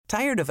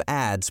Tired of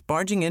ads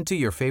barging into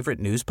your favorite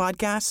news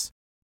podcasts?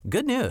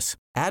 Good news.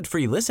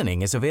 Ad-free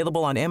listening is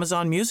available on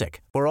Amazon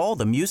Music for all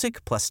the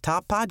music plus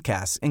top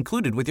podcasts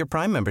included with your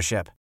Prime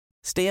membership.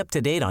 Stay up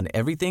to date on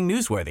everything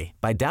newsworthy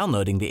by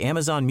downloading the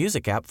Amazon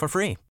Music app for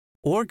free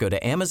or go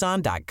to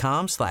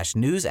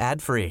amazon.com/news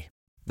ad free.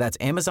 That's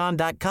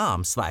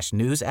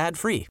amazon.com/news ad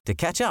free to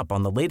catch up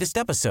on the latest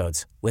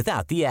episodes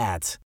without the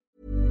ads.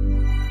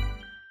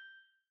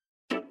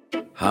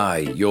 Hi,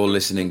 you're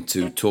listening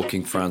to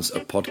Talking France,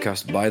 a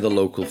podcast by The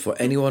Local for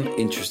anyone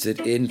interested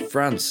in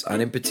France, and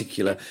in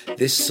particular,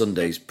 this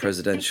Sunday's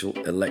presidential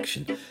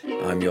election.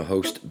 I'm your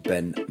host,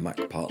 Ben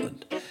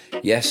McPartland.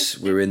 Yes,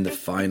 we're in the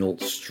final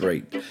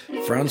straight.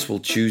 France will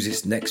choose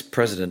its next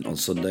president on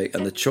Sunday,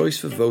 and the choice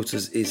for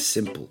voters is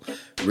simple.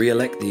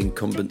 Re-elect the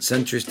incumbent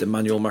centrist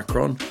Emmanuel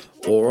Macron,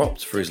 or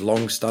opt for his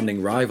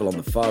long-standing rival on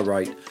the far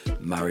right,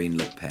 Marine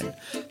Le Pen.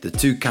 The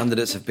two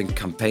candidates have been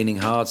campaigning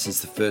hard since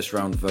the first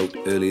round vote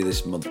earlier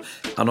this month,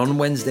 and on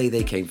Wednesday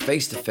they came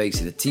face-to-face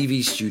in a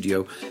TV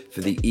studio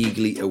for the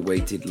eagerly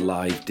awaited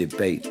live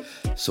debate.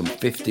 Some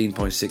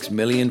 15.6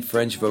 million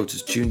French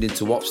voters tuned in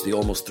to watch the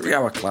almost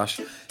 3-hour clash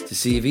to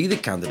see if either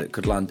candidate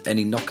could land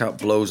any knockout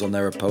blows on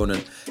their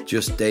opponent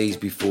just days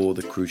before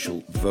the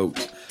crucial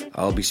vote.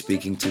 I'll be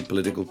speaking to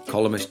political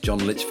columnist John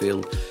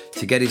Litchfield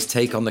to get his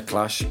take on the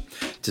clash,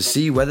 to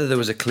see whether there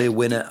was a clear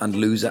winner and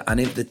loser,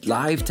 and if the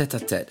live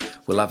tete-a-tete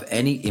will have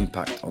any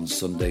impact on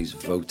Sunday's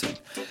voting.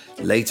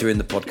 Later in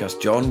the podcast,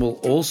 John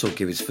will also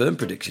give his firm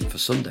prediction for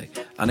Sunday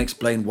and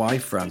explain why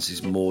France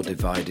is more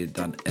divided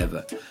than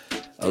ever.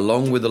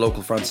 Along with The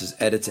Local France's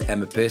editor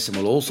Emma Pearson,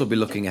 we'll also be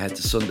looking ahead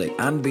to Sunday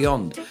and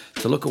beyond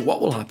to look at what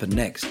will happen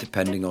next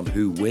depending on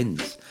who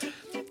wins.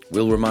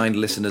 We'll remind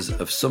listeners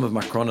of some of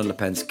Macron and Le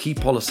Pen's key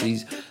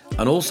policies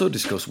and also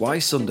discuss why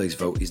Sunday's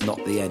vote is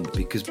not the end,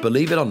 because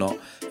believe it or not,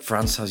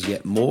 France has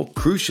yet more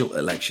crucial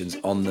elections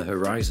on the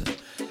horizon.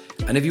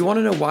 And if you want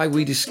to know why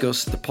we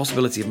discuss the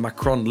possibility of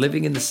Macron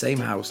living in the same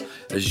house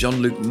as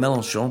Jean-Luc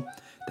Mélenchon,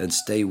 then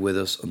stay with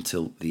us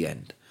until the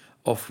end.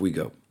 Off we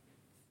go.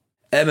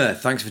 Emma,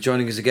 thanks for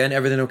joining us again.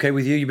 Everything okay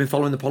with you? You've been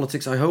following the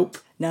politics, I hope?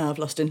 No, I've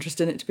lost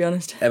interest in it, to be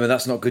honest. Emma,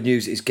 that's not good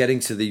news. It's getting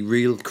to the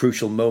real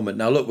crucial moment.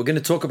 Now, look, we're going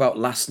to talk about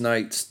last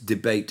night's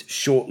debate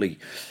shortly.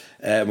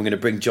 We're going to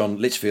bring John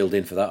Litchfield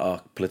in for that,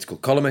 our political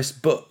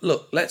columnist. But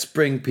look, let's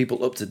bring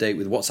people up to date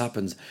with what's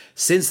happened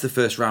since the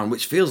first round,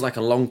 which feels like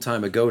a long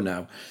time ago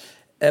now.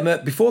 Emma,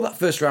 before that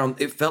first round,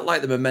 it felt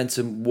like the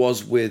momentum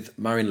was with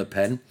Marine Le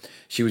Pen.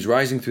 She was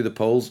rising through the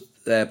polls.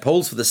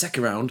 Polls for the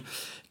second round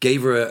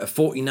gave her a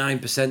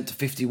 49% to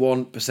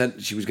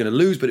 51%. She was going to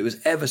lose, but it was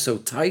ever so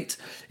tight.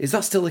 Is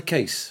that still the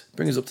case?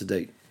 Bring us up to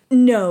date.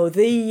 No,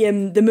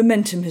 the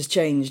momentum has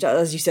changed.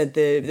 As you said,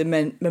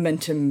 the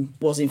momentum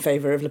was in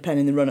favour of Le Pen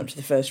in the run-up to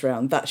the first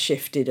round. That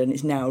shifted and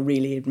it's now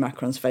really in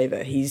Macron's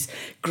favour. He's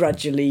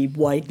gradually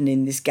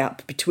widening this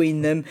gap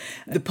between them.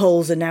 The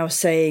polls are now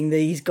saying that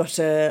he's got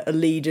a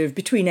lead of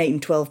between 8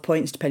 and 12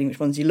 points, depending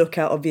which ones you look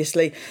at,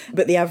 obviously.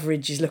 But the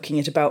average is looking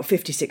at about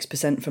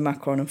 56% for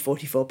Macron and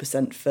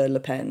 44% for Le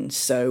Pen.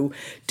 So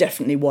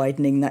definitely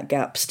widening that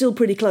gap. Still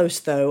pretty close,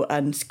 though,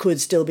 and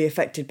could still be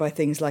affected by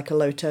things like a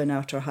low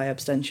turnout or a high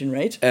abstention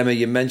rate. Emma,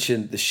 you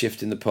mentioned the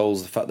shift in the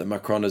polls, the fact that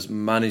Macron has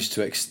managed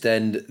to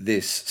extend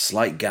this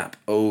slight gap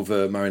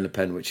over Marine Le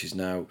Pen, which is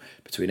now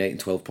between 8 and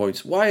 12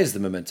 points. Why has the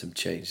momentum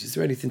changed? Is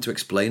there anything to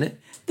explain it?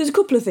 There's a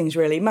couple of things,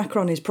 really.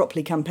 Macron is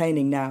properly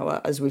campaigning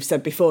now. As we've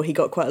said before, he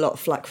got quite a lot of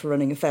flack for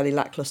running a fairly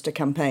lacklustre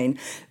campaign.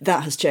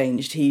 That has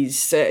changed.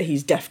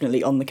 He's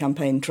definitely on the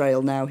campaign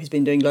trail now. He's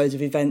been doing loads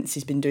of events.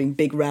 He's been doing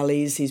big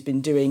rallies. He's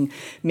been doing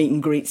meet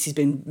and greets. He's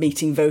been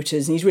meeting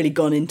voters. And he's really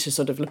gone into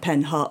sort of Le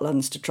Pen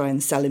heartlands to try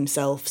and sell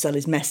himself, sell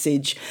his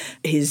message.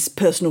 His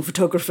personal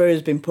photographer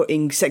has been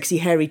putting sexy,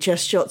 hairy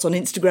chest shots on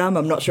Instagram.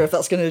 I'm not sure if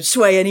that's going to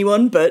sway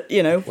anyone, but,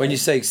 you know. When you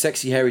say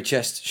sexy, hairy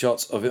chest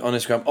shots on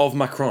Instagram of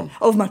Macron?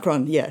 Of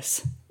Macron, yes.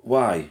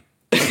 Why?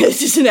 It's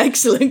just an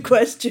excellent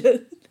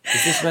question.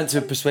 Is this meant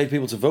to persuade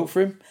people to vote for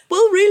him?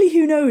 Well, really,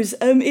 who knows?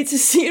 It's a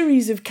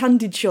series of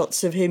candid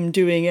shots of him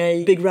doing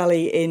a big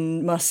rally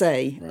in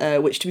Marseille, right.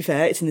 Which, to be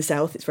fair, it's in the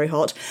south, it's very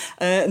hot.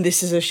 And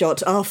this is a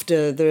shot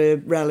after the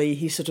rally.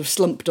 He sort of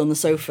slumped on the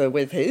sofa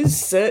with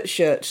his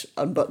shirt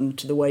unbuttoned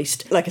to the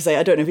waist. Like I say,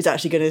 I don't know if it's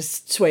actually going to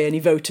sway any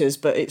voters,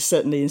 but it's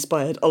certainly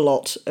inspired a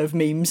lot of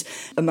memes.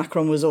 And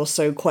Macron was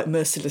also quite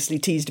mercilessly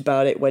teased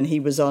about it when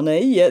he was on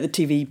the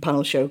TV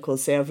panel show called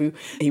C'est à vous.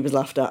 He was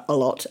laughed at a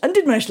lot and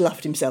did manage to laugh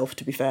at himself,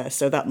 to be fair,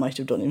 so that might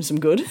have done him some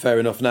good. Fair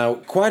enough. Now,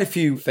 quite a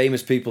few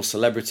famous people,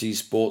 celebrities,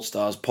 sports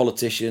stars,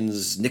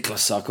 politicians,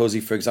 Nicolas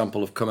Sarkozy, for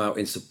example, have come out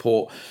in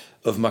support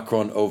of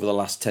Macron over the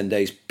last 10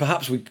 days.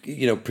 Perhaps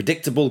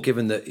predictable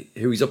given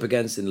who he's up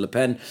against in Le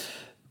Pen.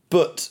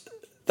 But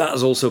That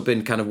has also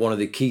been kind of one of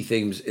the key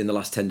themes in the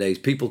last 10 days,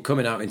 people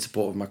coming out in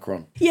support of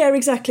Macron. Yeah,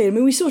 exactly. I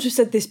mean, we sort of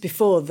said this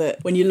before,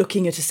 that when you're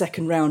looking at a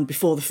second round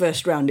before the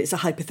first round, it's a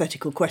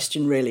hypothetical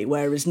question, really,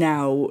 whereas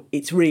now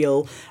it's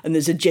real and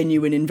there's a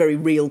genuine and very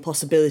real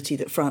possibility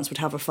that France would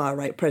have a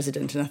far-right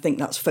president, and I think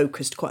that's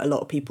focused quite a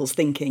lot of people's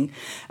thinking.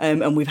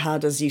 And we've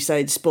had, as you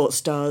said, sports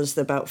stars,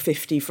 about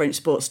 50 French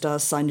sports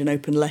stars signed an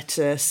open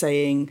letter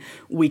saying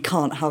we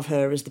can't have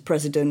her as the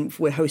president,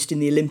 we're hosting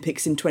the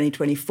Olympics in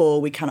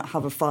 2024, we cannot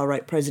have a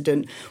far-right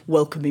president,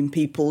 welcoming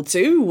people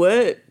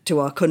to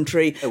our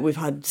country. We've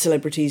had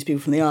celebrities,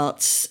 people from the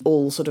arts,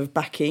 all sort of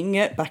backing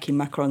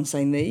Macron,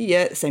 saying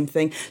the same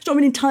thing. It's not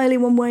been entirely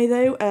one way,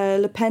 though.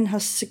 Le Pen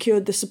has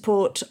secured the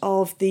support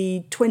of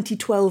the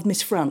 2012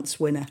 Miss France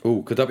winner.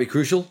 Oh, could that be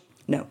crucial?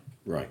 No.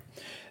 Right.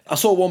 I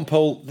saw one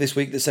poll this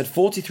week that said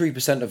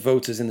 43% of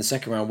voters in the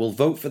second round will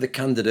vote for the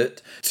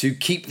candidate to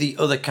keep the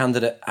other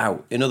candidate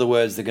out. In other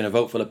words, they're going to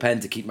vote for Le Pen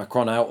to keep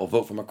Macron out, or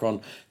vote for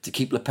Macron to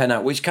keep Le Pen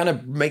out, which kind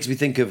of makes me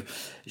think of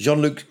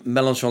Jean-Luc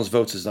Mélenchon's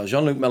voters. Now,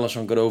 Jean-Luc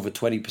Mélenchon got over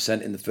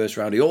 20% in the first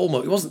round. He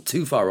wasn't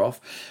too far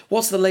off.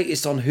 What's the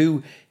latest on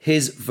who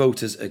his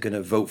voters are going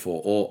to vote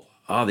for, or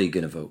are they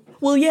going to vote?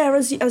 Well, yeah,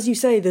 as you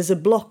say, there's a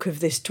block of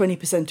this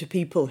 20% of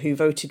people who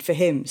voted for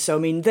him. So, I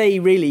mean, they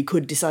really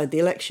could decide the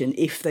election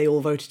if they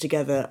all voted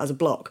together as a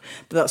block.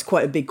 But that's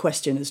quite a big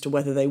question as to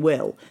whether they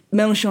will.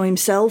 Mélenchon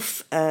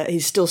himself,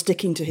 he's still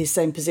sticking to his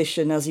same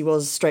position as he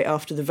was straight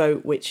after the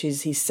vote, which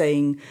is he's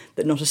saying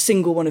that not a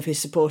single one of his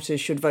supporters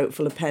should vote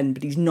for Le Pen,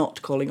 but he's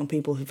not calling on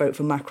people who vote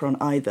for Macron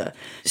either.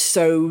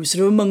 So,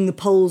 sort of among the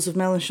polls of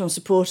Mélenchon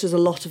supporters, a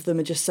lot of them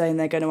are just saying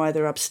they're going to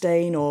either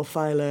abstain or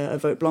file a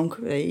vote blanc,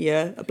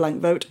 a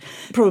blank vote.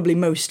 Probably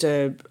most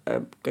are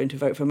going to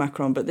vote for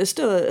Macron, but there's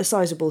still a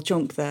sizable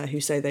chunk there who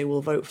say they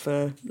will vote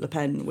for Le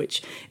Pen,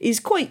 which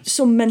is quite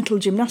some mental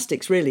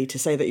gymnastics, really, to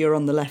say that you're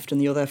on the left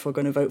and you're therefore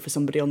going to vote for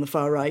somebody on the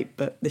far right,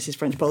 but this is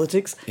French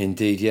politics.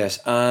 Indeed, yes.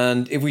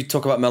 And if we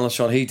talk about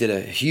Mélenchon, he did a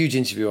huge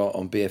interview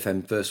on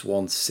BFM, first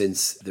one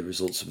since the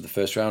results of the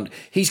first round.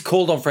 He's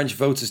called on French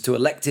voters to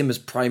elect him as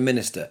Prime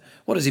Minister.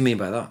 What does he mean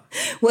by that?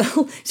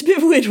 Well, it's a bit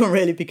of a weird one,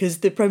 really, because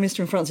the Prime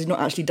Minister in France is not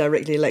actually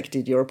directly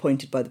elected. You're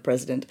appointed by the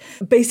President.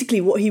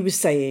 Basically, what he was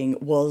saying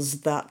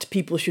was that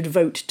people should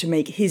vote to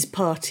make his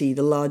party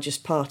the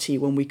largest party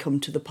when we come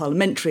to the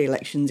parliamentary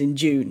elections in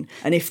June.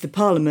 And if the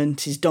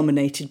Parliament is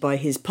dominated by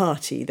his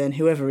party, then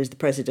whoever is the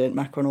President,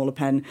 Macron or Le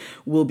Pen,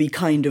 will be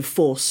kind of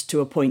forced to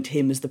appoint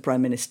him as the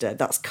Prime Minister.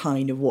 That's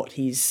kind of what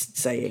he's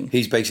saying.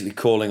 He's basically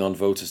calling on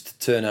voters to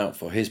turn out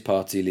for his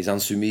party, Les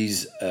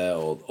Insoumis,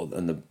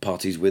 and the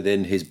parties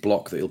within his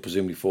bloc that he'll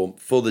presumably form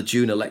for the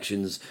June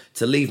elections,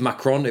 to leave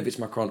Macron, if it's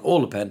Macron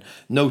or Le Pen,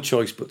 no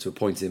choice but to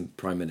appoint him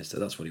Prime Minister.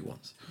 That's what he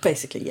wants.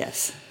 Basically,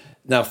 yes.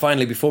 Now,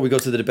 finally, before we go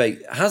to the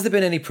debate, has there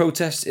been any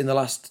protests in the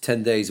last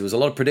 10 days? There was a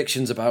lot of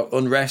predictions about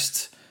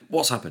unrest.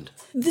 What's happened?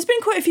 There's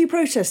been quite a few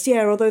protests,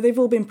 yeah, although they've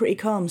all been pretty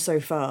calm so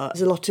far.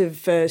 There's a lot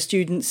of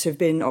students have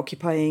been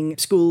occupying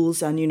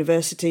schools and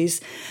universities,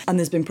 and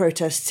there's been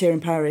protests here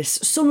in Paris.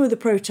 Some of the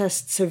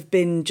protests have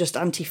been just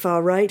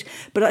anti-far right,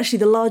 but actually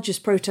the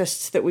largest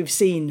protests that we've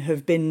seen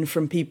have been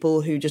from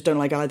people who just don't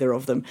like either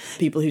of them.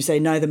 People who say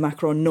neither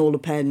Macron nor Le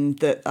Pen,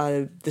 that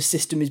the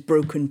system is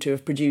broken to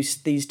have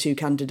produced these two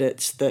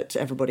candidates that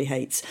everybody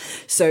hates.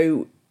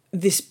 So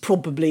this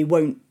probably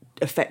won't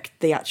affect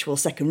the actual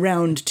second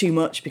round too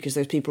much, because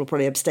those people will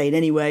probably abstain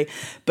anyway,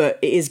 but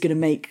it is going to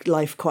make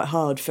life quite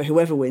hard for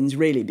whoever wins,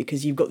 really,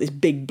 because you've got this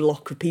big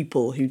block of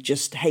people who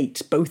just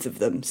hate both of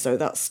them, so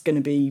that's going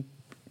to be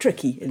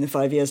tricky in the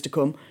 5 years to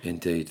come.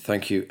 Indeed.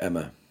 Thank you,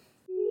 Emma.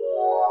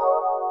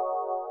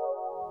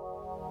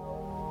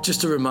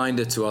 Just a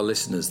reminder to our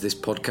listeners, this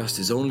podcast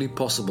is only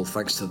possible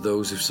thanks to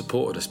those who've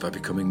supported us by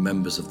becoming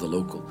members of The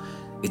Local.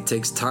 It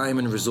takes time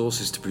and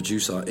resources to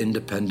produce our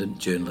independent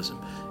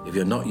journalism. If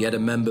you're not yet a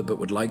member but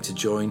would like to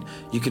join,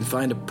 you can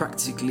find a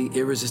practically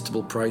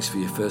irresistible price for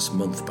your first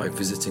month by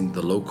visiting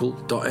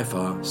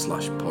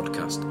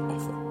thelocal.fr/podcast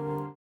offer.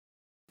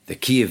 The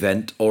key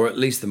event, or at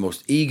least the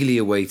most eagerly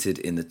awaited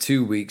in the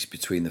 2 weeks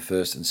between the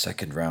first and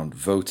second round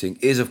voting,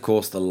 is of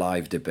course the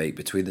live debate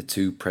between the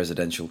two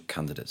presidential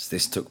candidates.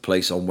 This took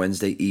place on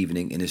Wednesday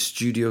evening in a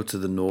studio to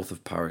the north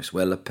of Paris,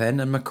 where Le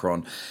Pen and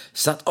Macron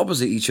sat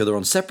opposite each other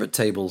on separate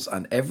tables,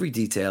 and every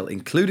detail,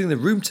 including the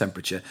room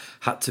temperature,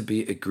 had to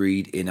be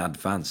agreed in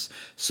advance.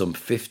 Some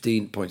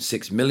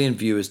 15.6 million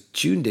viewers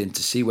tuned in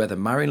to see whether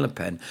Marine Le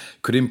Pen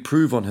could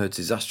improve on her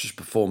disastrous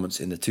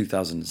performance in the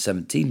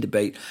 2017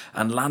 debate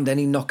and land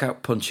any knockout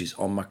punches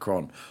on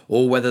Macron,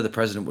 or whether the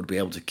president would be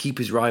able to keep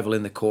his rival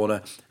in the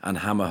corner and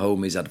hammer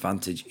home his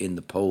advantage in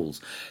the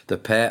polls. The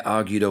pair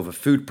argued over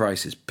food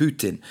prices,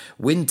 Putin,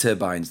 wind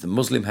turbines, the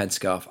Muslim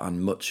headscarf,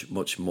 and much,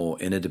 much more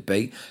in a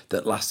debate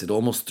that lasted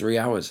almost 3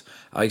 hours.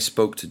 I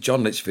spoke to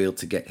John Litchfield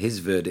to get his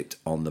verdict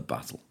on the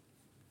battle.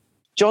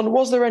 John,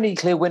 was there any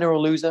clear winner or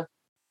loser?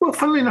 Well,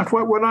 funnily enough,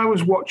 when I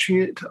was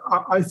watching it,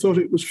 I thought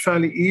it was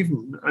fairly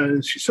even,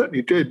 and she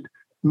certainly did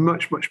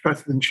much, much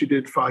better than she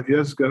did 5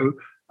 years ago.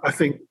 I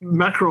think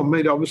Macron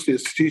made obviously a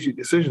strategic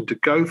decision to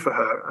go for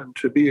her and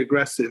to be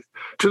aggressive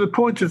to the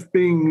point of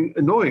being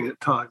annoying at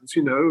times.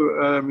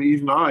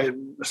 Even I,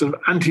 a sort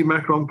of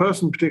anti-Macron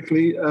person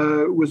particularly,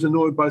 was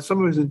annoyed by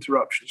some of his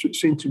interruptions, which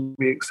seemed to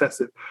me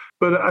excessive.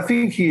 But I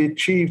think he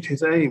achieved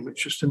his aim,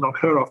 which is to knock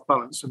her off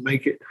balance and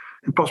make it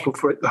impossible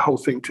for the whole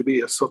thing to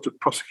be a sort of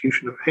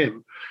prosecution of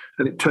him,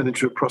 and it turned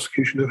into a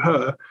prosecution of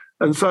her.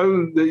 And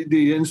so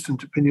the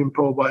instant opinion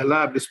poll by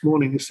Lab this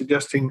morning is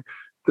suggesting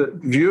that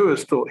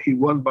viewers thought he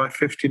won by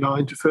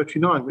 59 to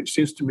 39, which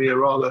seems to me a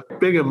rather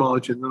bigger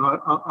margin than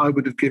I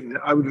would have given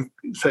it. I would have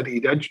said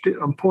he'd edged it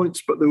on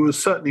points, but there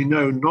was certainly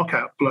no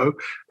knockout blow.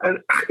 And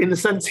in a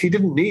sense, he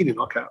didn't need a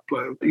knockout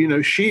blow.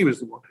 She was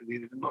the one who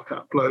needed a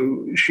knockout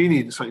blow. She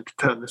needed something to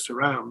turn this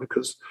around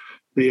because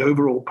the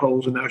overall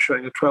polls are now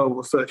showing a 12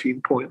 or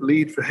 13-point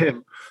lead for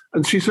him.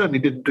 And she certainly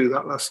didn't do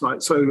that last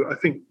night. So I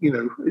think,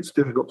 it's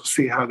difficult to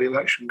see how the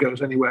election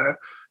goes anywhere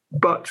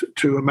but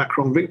to a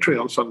Macron victory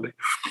on Sunday.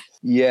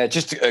 Yeah,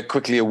 just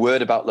quickly a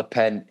word about Le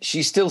Pen.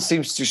 She still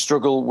seems to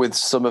struggle with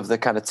some of the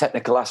kind of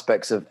technical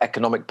aspects of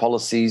economic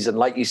policies. And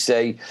like you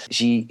say,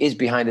 she is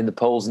behind in the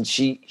polls. And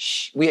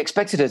we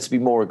expected her to be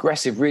more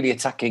aggressive, really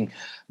attacking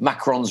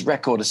Macron's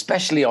record,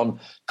 especially on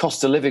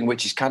cost of living,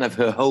 which is kind of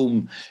her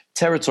home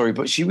territory.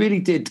 But she really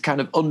did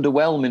kind of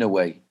underwhelm in a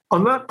way.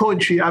 On that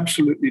point, she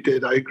absolutely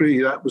did. I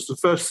agree. That was the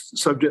first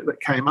subject that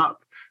came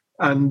up.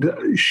 And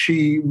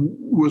she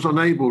was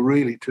unable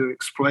really to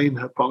explain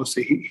her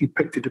policy. He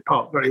picked it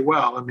apart very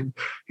well. I mean,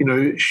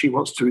 she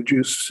wants to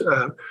reduce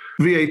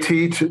VAT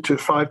to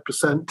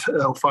 5%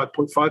 or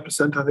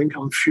 5.5%, I think,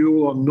 on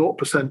fuel, on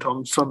 0%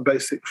 on some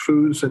basic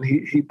foods. And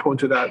he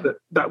pointed out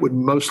that would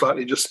most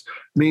likely just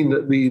mean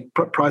that the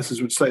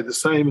prices would stay the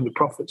same and the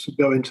profits would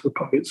go into the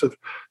pockets of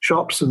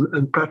shops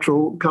and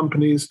petrol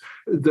companies.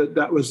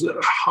 That was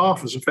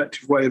half as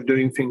effective way of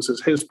doing things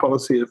as his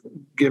policy of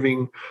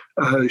giving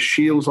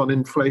shields on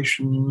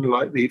inflation,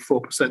 like the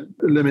 4%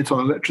 limit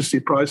on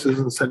electricity prices,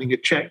 and sending a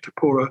check to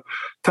poorer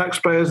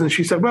taxpayers. And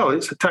she said, well,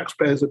 it's the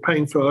taxpayers are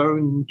paying for their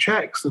own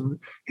checks. And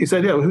he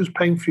said, yeah, well, who's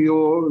paying for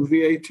your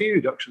VAT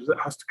reductions? That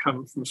has to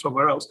come from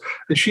somewhere else.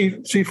 And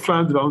she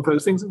floundered on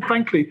those things. And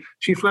frankly,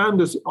 she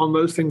flounders on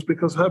those things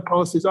because her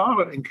policies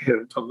are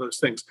incoherent on those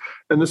things.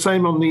 And the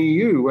same on the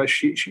EU, where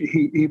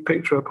he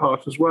picked her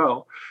apart as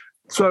well.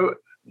 So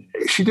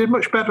she did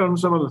much better on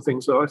some other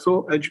things, though. I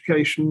thought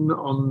education,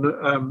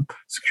 on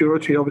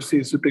security, obviously,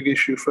 is a big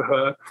issue for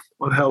her.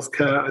 On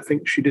healthcare, I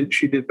think she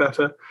did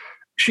better.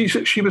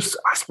 She was,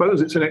 I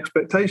suppose it's an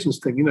expectations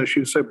thing. She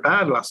was so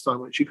bad last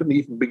time that she couldn't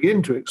even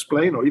begin to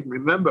explain or even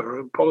remember her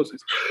own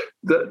policies.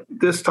 That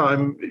this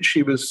time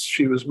she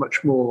was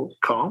much more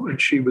calm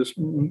and she was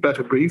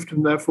better briefed,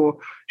 and therefore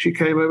she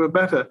came over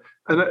better.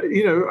 And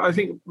I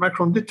think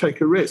Macron did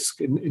take a risk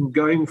in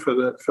going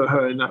for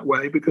her in that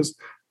way, because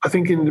I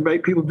think in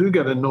debate, people do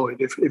get annoyed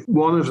if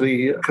one of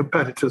the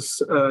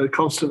competitors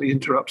constantly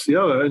interrupts the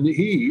other. And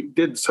he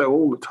did so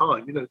all the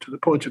time, to the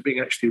point of being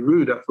actually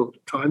rude, I thought,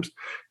 at times,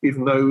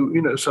 even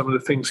though, some of the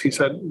things he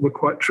said were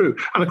quite true.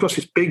 And of course,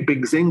 his big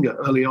zinger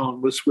early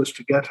on was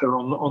to get her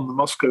on the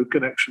Moscow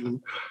connection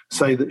and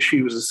say that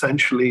she was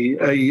essentially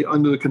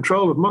under the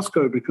control of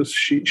Moscow because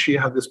she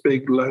had this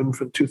big loan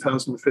from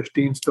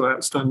 2015 still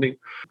outstanding.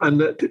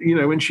 And that,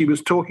 when she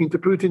was talking to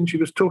Putin, she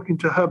was talking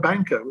to her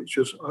banker, which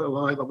was a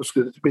line,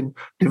 obviously, that's been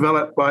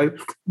developed by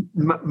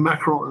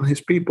Macron and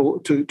his people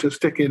to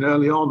stick in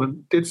early on,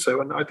 and did so.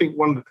 And I think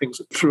one of the things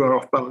that threw her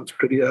off balance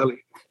pretty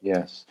early.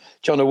 Yes.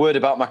 John, a word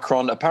about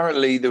Macron.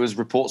 Apparently there was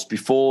reports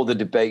before the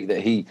debate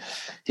that he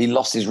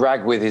lost his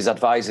rag with his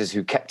advisors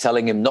who kept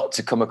telling him not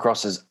to come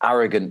across as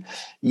arrogant.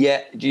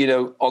 Yet,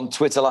 on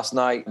Twitter last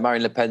night,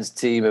 Marine Le Pen's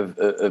team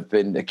have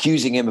been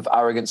accusing him of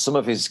arrogance. Some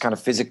of his kind of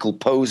physical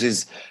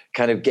poses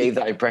kind of gave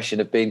that impression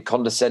of being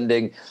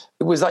condescending.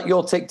 Was that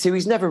your take too?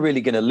 He's never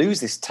really going to lose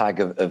this tag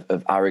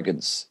of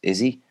arrogance, is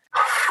he?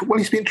 Well,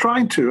 he's been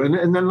trying to,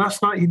 and then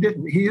last night he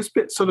didn't. He is a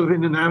bit sort of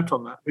in and out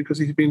on that, because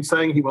he's been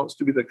saying he wants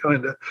to be the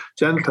kind of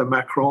gentler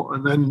Macron,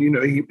 and then,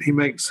 he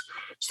makes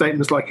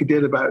statements like he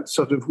did about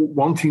sort of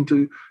wanting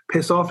to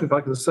piss off, if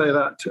I can say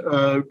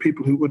that,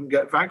 people who wouldn't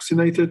get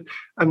vaccinated.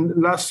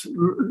 And last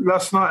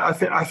night,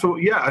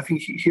 I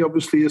think he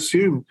obviously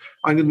assumed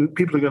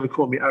people are going to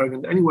call me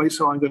arrogant anyway,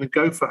 so I'm going to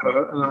go for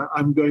her, and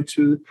I'm going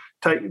to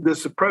take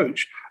this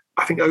approach.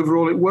 I think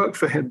overall it worked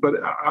for him, but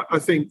I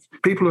think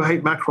people who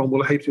hate Macron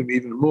will hate him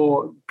even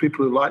more.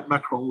 People who like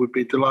Macron would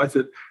be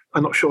delighted.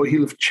 I'm not sure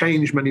he'll have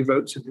changed many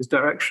votes in his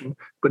direction,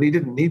 but he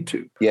didn't need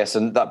to. Yes,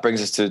 and that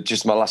brings us to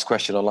just my last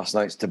question on last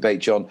night's debate,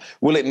 John.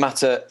 Will it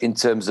matter in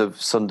terms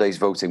of Sunday's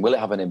voting? Will it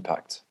have an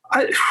impact?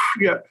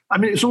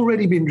 It's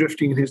already been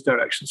drifting in his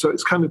direction, so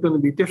it's kind of going to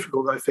be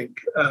difficult, I think,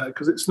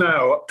 because it's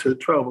now up to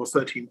 12 or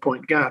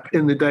 13-point gap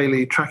in the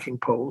daily tracking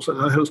polls, and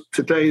I hope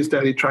today's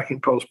daily tracking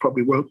polls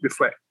probably won't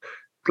reflect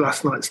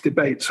last night's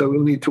debate, so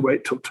we'll need to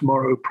wait till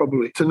tomorrow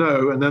probably to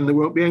know, and then there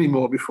won't be any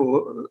more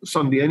before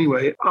Sunday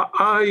anyway.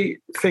 I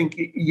think,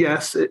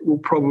 yes, it will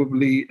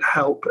probably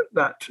help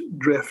that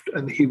drift,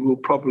 and he will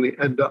probably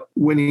end up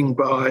winning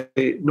by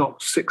not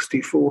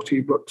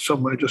 60-40, but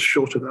somewhere just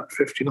short of that,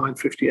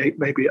 59-58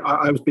 maybe.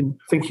 I've been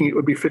thinking it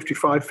would be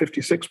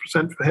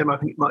 55-56% for him. I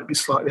think it might be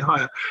slightly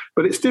higher.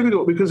 But it's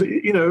difficult because,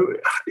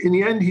 in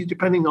the end, he's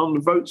depending on the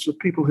votes of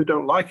people who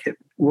don't like him.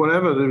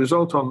 Whatever the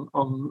result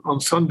on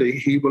Sunday,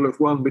 he will have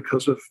won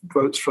because of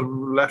votes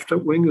from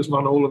left-wingers,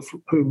 not all of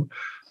whom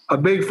are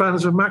big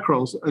fans of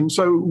Macron's. And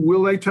so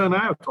will they turn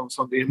out on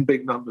Sunday in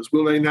big numbers?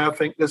 Will they now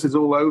think this is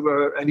all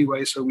over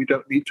anyway, so we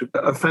don't need to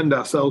offend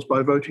ourselves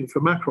by voting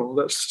for Macron?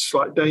 That's a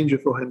slight danger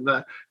for him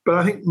there. But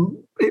I think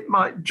it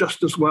might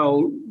just as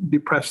well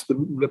depress the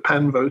Le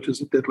Pen vote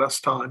as it did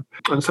last time.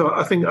 And so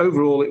I think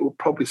overall it will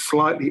probably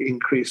slightly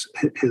increase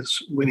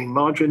his winning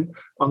margin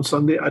on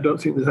Sunday. I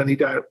don't think there's any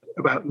doubt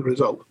about the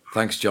result.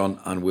 Thanks, John,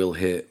 and we'll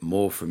hear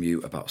more from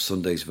you about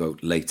Sunday's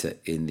vote later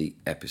in the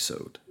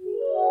episode.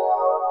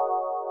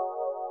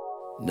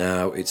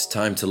 Now it's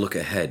time to look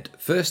ahead,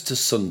 first to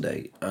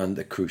Sunday and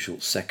the crucial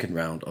second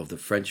round of the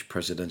French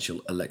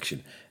presidential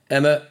election.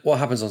 Emma, what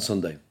happens on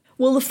Sunday?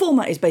 Well, the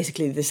format is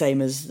basically the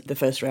same as the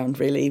first round,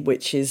 really,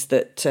 which is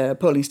that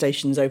polling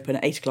stations open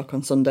at 8 o'clock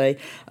on Sunday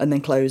and then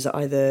close at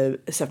either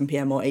 7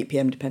 p.m. or 8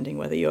 p.m, depending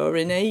whether you're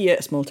in a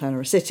small town or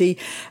a city.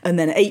 And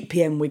then at 8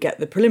 p.m, we get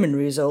the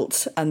preliminary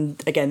results.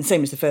 And again,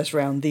 same as the first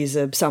round, these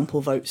are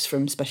sample votes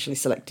from specially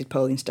selected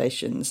polling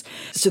stations.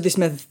 So this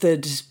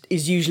method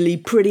is usually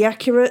pretty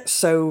accurate.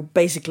 So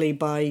basically,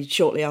 by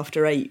shortly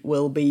after 8,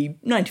 we'll be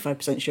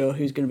 95% sure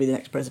who's going to be the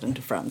next president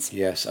of France.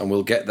 Yes, and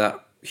we'll get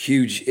that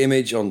huge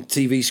image on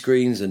TV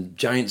screens and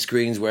giant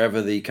screens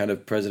wherever the kind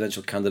of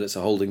presidential candidates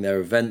are holding their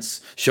events,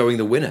 showing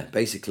the winner,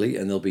 basically,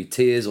 and there'll be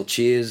tears or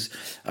cheers.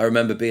 I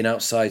remember being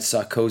outside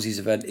Sarkozy's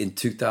event in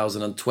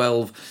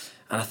 2012,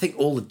 and I think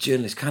all the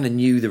journalists kind of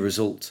knew the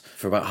result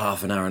for about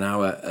half an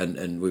hour,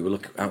 and we were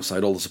looking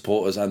outside, all the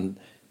supporters, and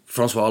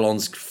Francois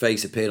Hollande's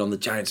face appeared on the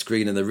giant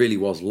screen, and there really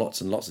was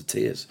lots and lots of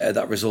tears at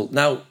that result.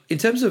 Now, in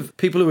terms of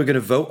people who are going to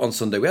vote on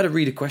Sunday, we had a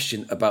reader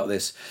question about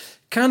this.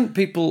 Can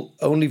people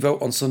only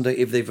vote on Sunday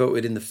if they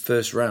voted in the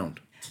first round?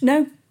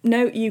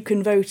 No, you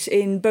can vote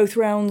in both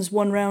rounds,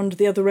 one round,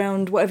 the other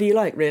round, whatever you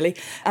like, really.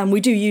 And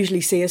we do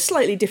usually see a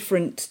slightly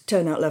different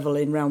turnout level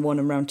in round 1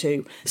 and round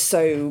 2.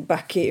 So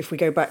if we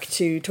go back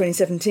to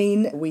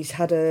 2017, we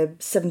had a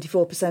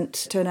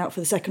 74% turnout for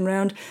the second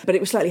round, but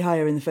it was slightly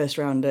higher in the first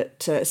round at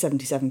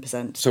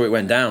 77%. So it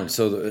went down.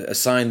 So a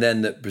sign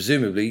then that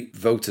presumably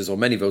voters, or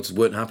many voters,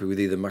 weren't happy with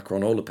either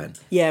Macron or Le Pen.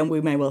 Yeah, and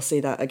we may well see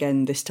that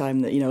again this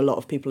time, that, a lot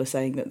of people are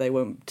saying that they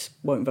won't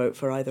vote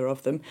for either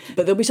of them.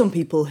 But there'll be some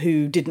people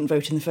who didn't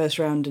vote in the first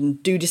round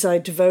and do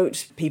decide to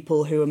vote.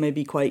 People who are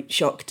maybe quite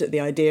shocked at the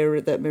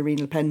idea that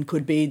Marine Le Pen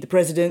could be the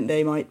president,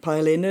 they might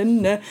pile in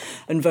and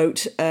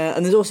vote.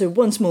 And there's also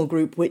one small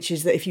group, which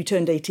is that if you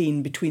turned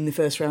 18 between the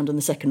first round and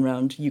the second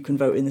round, you can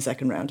vote in the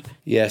second round.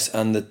 Yes,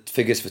 and the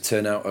figures for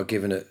turnout are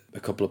given at a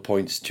couple of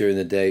points during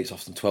the day. It's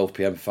often 12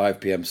 p.m, 5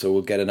 p.m, so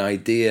we'll get an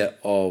idea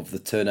of the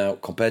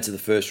turnout compared to the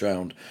first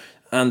round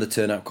and the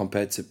turnout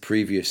compared to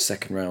previous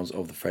second rounds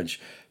of the French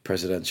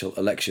presidential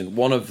election.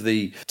 One of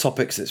the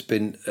topics that's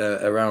been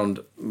around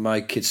my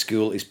kids'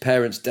 school is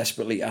parents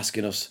desperately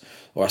asking us,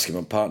 or asking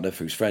my partner,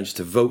 who's French,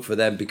 to vote for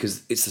them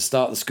because it's the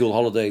start of the school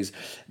holidays.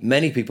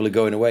 Many people are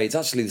going away. It's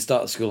actually the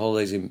start of the school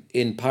holidays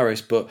in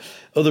Paris, but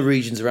other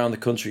regions around the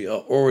country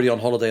are already on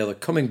holiday or they're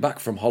coming back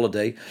from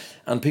holiday,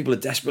 and people are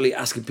desperately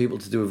asking people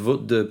to do a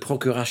vote de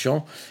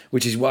procuration,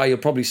 which is why you'll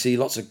probably see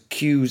lots of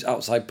queues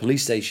outside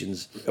police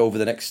stations over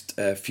the next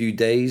few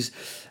days.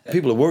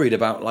 People are worried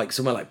about, like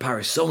somewhere like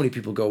Paris, so many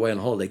people go away on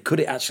holiday. Could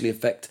it actually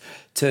affect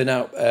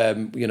turnout?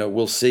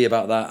 We'll see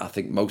about that. I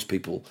think most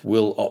people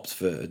will opt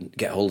for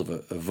get hold of a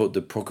vote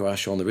de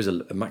procuration. There is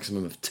a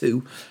maximum of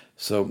 2.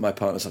 So my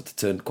partners have to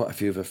turn quite a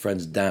few of her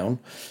friends down.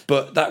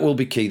 But that will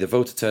be key. The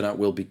voter turnout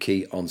will be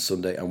key on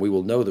Sunday, and we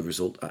will know the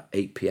result at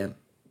 8 p.m.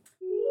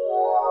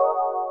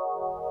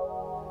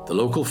 The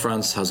Local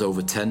France has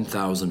over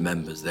 10,000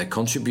 members. Their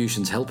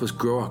contributions help us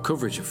grow our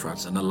coverage of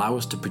France and allow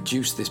us to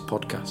produce this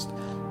podcast.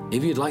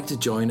 If you'd like to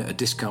join at a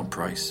discount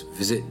price,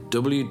 visit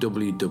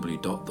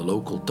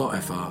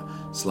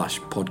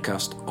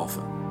www.thelocal.fr/podcast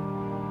offer.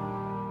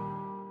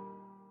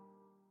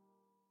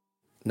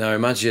 Now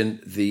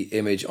imagine the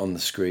image on the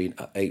screen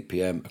at 8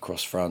 p.m.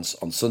 across France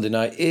on Sunday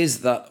night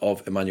is that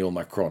of Emmanuel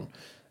Macron.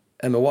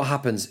 Emma, what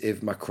happens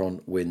if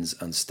Macron wins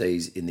and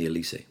stays in the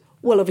Elysée?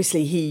 Well,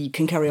 obviously he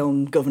can carry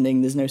on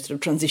governing. There's no sort of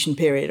transition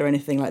period or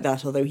anything like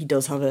that, although he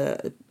does have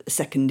a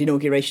second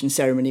inauguration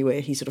ceremony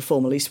where he's sort of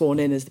formally sworn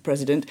in as the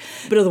president.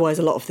 But otherwise,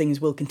 a lot of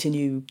things will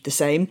continue the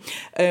same.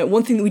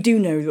 One thing that we do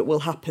know that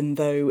will happen,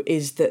 though,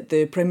 is that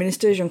the Prime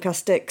Minister, Jean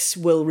Castex,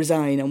 will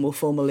resign and will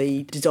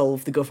formally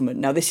dissolve the government.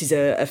 Now, this is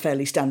a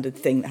fairly standard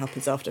thing that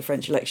happens after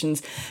French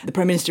elections. The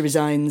Prime Minister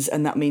resigns,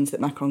 and that means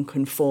that Macron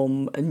can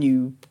form a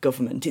new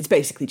government. It's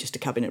basically just a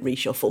cabinet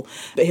reshuffle.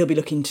 But he'll be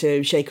looking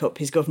to shake up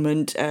his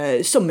government.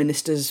 Some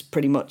ministers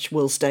pretty much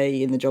will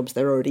stay in the jobs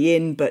they're already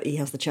in, but he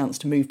has the chance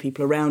to move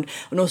people around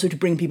and also to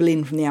bring people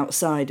in from the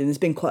outside. And there's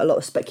been quite a lot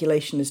of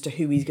speculation as to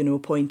who he's going to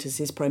appoint as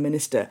his Prime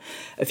Minister.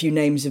 A few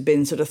names have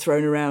been sort of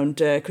thrown around.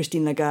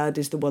 Christine Lagarde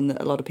is the one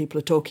that a lot of people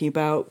are talking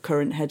about,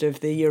 current head of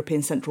the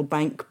European Central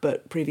Bank,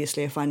 but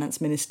previously a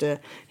finance minister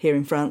here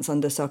in France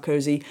under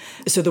Sarkozy.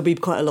 So there'll be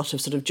quite a lot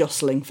of sort of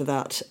jostling for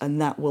that,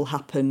 and that will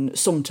happen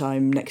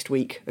sometime next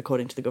week,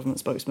 according to the government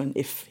spokesman,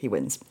 if he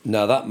wins.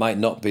 Now, that might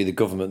not be the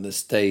government that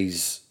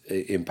stays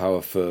in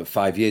power for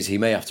 5 years. He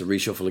may have to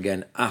reshuffle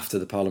again after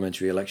the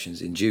parliamentary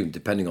elections in June,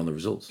 depending on the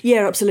results.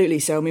 Yeah, absolutely.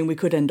 So, I mean, we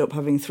could end up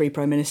having 3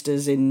 prime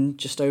ministers in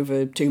just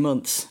over 2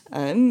 months.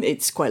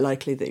 It's quite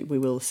likely that we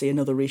will see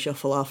another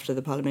reshuffle after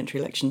the parliamentary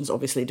elections,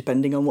 obviously,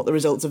 depending on what the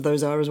results of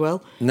those are as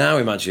well. Now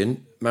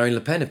imagine Marine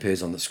Le Pen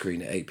appears on the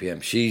screen at 8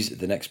 p.m. She's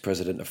the next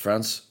president of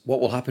France. What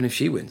will happen if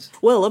she wins?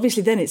 Well,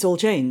 obviously, then it's all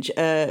change.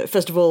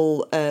 First of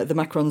all, the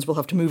Macrons will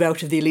have to move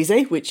out of the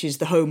Élysée, which is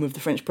the home of the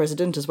French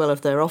president, as well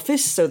as their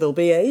office. So there'll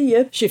be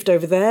a shift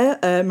over there.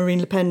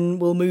 Marine Le Pen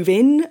will move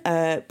in.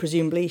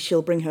 Presumably,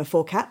 she'll bring her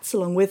 4 cats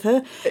along with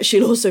her.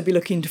 She'll also be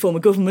looking to form a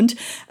government.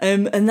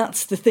 And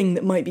that's the thing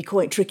that might be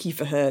quite tricky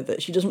for her,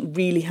 that she doesn't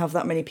really have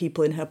that many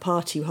people in her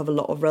party who have a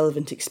lot of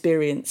relevant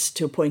experience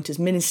to appoint as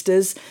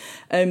ministers.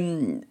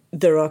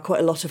 There are quite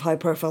a lot of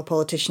high-profile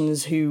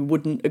politicians who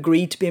wouldn't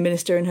agree to be a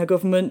minister in her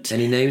government.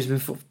 Any names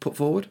been put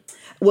forward?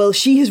 Well,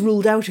 she has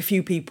ruled out a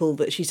few people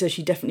that she says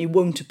she definitely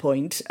won't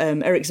appoint.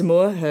 Eric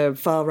Zemmour, her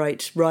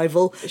far-right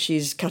rival,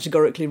 she's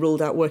categorically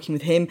ruled out working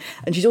with him.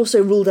 And she's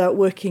also ruled out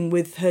working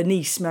with her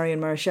niece,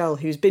 Marion Maréchal,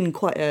 who's been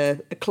quite a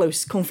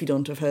close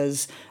confidant of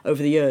hers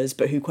over the years,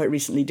 but who quite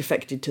recently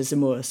defected to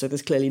Zemmour. So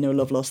there's clearly no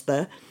love lost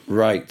there.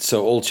 Right,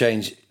 so all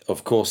change,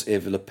 of course,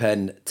 if Le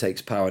Pen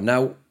takes power.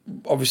 Now,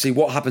 obviously,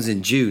 what happens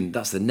in June,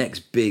 that's the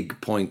next big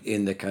point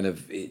in the kind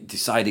of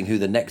deciding who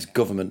the next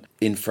government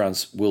in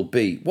France will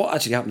be. What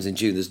actually happens in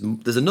June?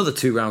 There's another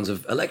 2 rounds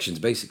of elections,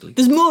 basically.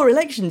 There's more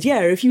elections,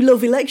 yeah. If you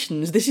love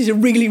elections, this is a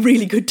really,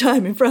 really good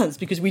time in France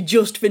because we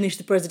just finished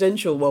the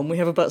presidential one. We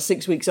have about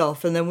 6 weeks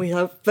off and then we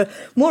have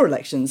more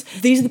elections.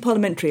 These are the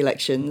parliamentary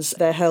elections.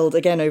 They're held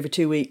again over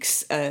 2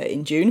 weeks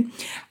in June.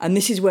 And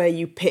this is where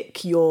you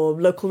pick your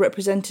local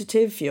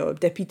representative, your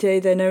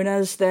député, they're known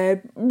as.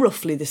 They're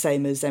roughly the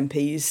same as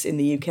MPs in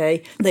the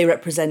UK. They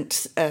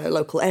represent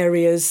local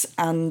areas,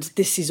 and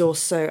this is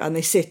also, and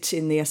they sit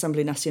in the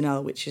Assemblée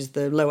Nationale, which is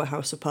the lower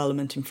house of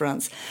parliament in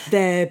France.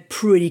 They're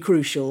pretty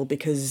crucial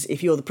because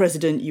if you're the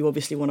president, you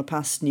obviously want to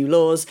pass new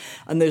laws,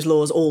 and those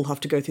laws all have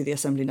to go through the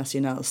Assemblée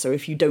Nationale. So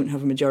if you don't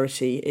have a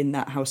majority in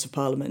that house of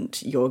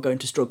parliament, you're going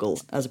to struggle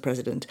as a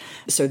president.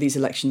 So these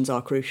elections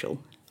are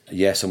crucial.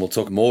 Yes, and we'll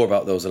talk more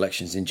about those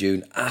elections in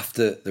June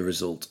after the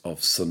result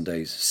of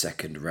Sunday's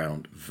second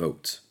round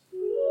vote.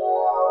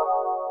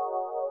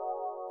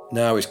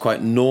 Now, it's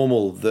quite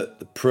normal that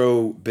the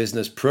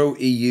pro-business,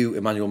 pro-EU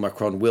Emmanuel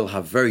Macron will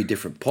have very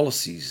different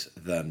policies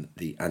than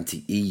the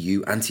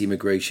anti-EU,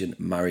 anti-immigration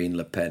Marine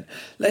Le Pen.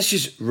 Let's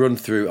just run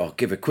through, or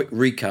give a quick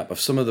recap of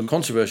some of the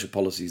controversial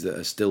policies that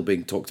are still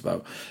being talked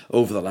about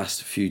over the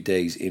last few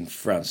days in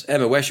France.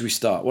 Emma, where should we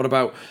start? What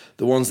about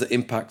the ones that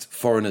impact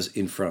foreigners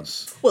in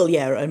France? Well,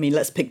 yeah, I mean,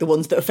 let's pick the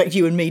ones that affect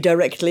you and me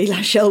directly,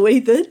 shall we?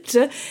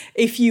 That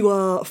if you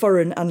are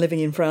foreign and living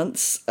in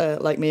France,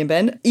 like me and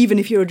Ben, even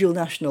if you're a dual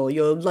national,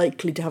 you're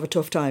likely to have a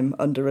tough time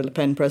under a Le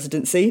Pen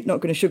presidency. Not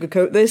going to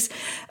sugarcoat this.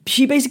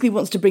 She basically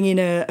wants to bring in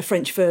a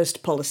French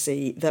first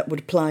policy that would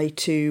apply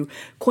to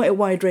quite a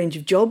wide range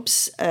of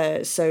jobs.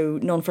 So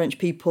non-French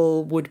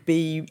people would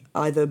be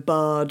either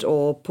barred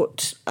or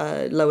put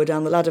lower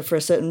down the ladder for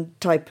certain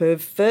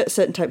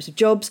types of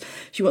jobs.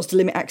 She wants to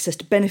limit access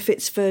to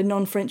benefits for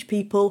non-French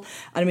people.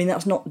 And I mean,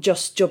 that's not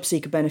just job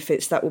seeker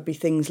benefits. That would be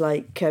things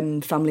like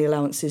family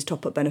allowances,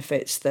 top-up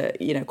benefits that,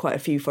 quite a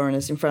few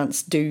foreigners in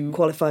France do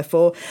qualify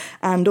for.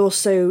 And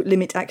also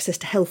limit access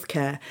to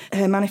healthcare.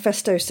 Her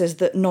manifesto says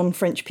that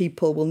non-French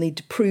people will need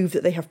to prove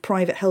that they have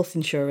private health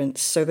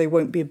insurance so they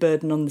won't be a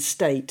burden on the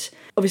state.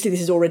 Obviously,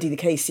 this is already the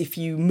case if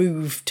you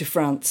move to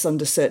France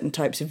under certain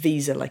types of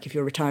visa, like if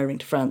you're retiring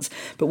to France.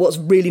 But what's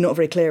really not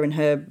very clear in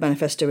her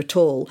manifesto at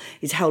all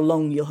is how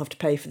long you'll have to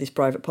pay for this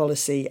private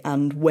policy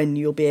and when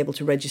you'll be able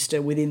to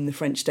register within the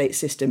French state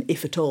system,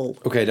 if at all.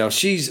 OK, now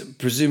she's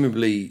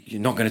presumably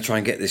not going to try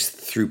and get this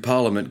through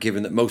Parliament,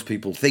 given that most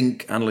people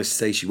think, analysts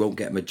say she won't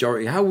get a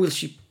majority. How will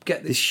she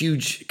get this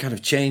huge kind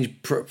of change,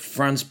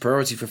 France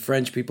priority for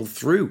French people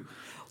through?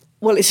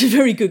 Well, it's a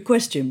very good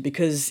question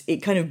because it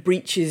kind of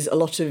breaches a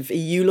lot of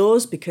EU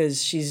laws,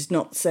 because she's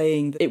not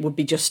saying that it would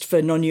be just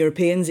for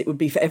non-Europeans, it would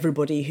be for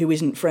everybody who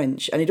isn't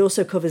French. And it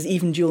also covers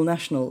even dual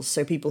nationals,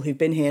 so people who've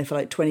been here for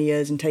like 20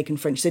 years and taken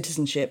French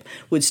citizenship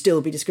would still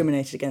be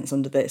discriminated against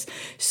under this.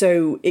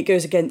 So it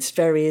goes against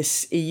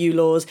various EU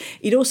laws.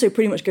 It also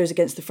pretty much goes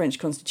against the French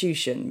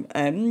constitution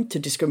to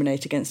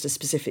discriminate against a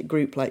specific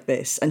group like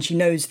this. And she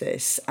knows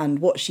this. And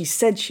what she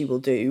said she will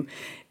do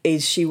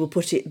is she will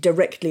put it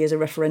directly as a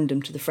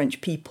referendum to the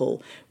French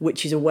people,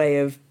 which is a way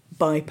of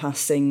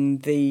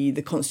bypassing the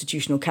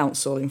Constitutional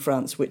Council in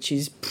France, which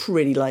is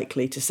pretty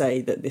likely to say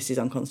that this is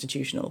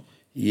unconstitutional.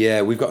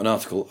 Yeah, we've got an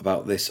article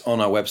about this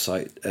on our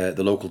website,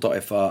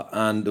 thelocal.fr,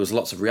 and there was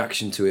lots of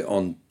reaction to it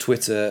on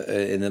Twitter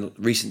in the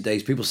recent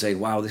days. People saying,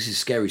 wow, this is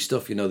scary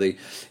stuff. You know,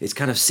 it's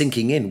kind of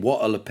sinking in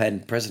what a Le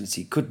Pen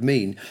presidency could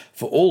mean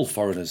for all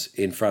foreigners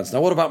in France. Now,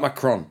 what about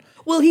Macron?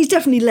 Well, he's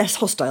definitely less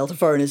hostile to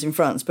foreigners in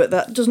France, but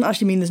that doesn't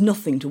actually mean there's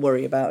nothing to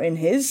worry about in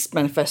his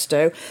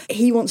manifesto.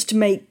 He wants to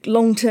make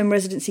long-term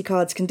residency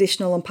cards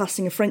conditional on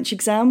passing a French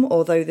exam,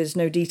 although there's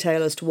no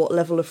detail as to what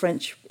level of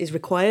French is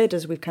required,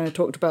 as we've kind of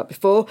talked about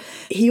before.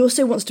 He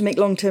also wants to make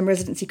long-term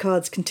residency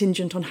cards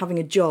contingent on having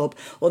a job,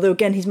 although,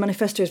 again, his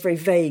manifesto is very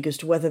vague as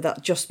to whether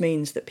that just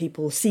means that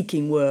people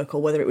seeking work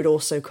or whether it would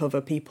also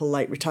cover people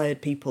like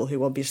retired people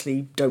who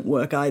obviously don't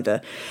work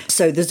either.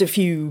 So there's a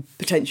few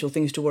potential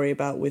things to worry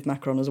about with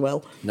Macron as well.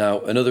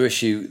 Now, another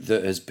issue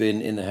that has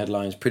been in the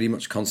headlines pretty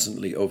much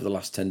constantly over the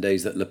last 10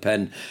 days that Le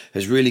Pen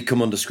has really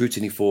come under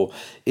scrutiny for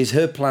is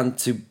her plan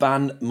to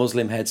ban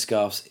Muslim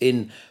headscarves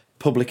in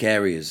public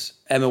areas.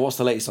 Emma, what's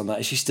the latest on that?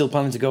 Is she still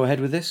planning to go ahead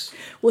with this?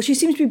 Well, she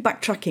seems to be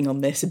backtracking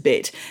on this a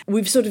bit.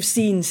 We've sort of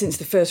seen since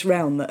the first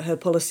round that her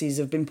policies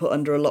have been put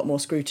under a lot more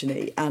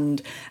scrutiny,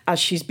 and as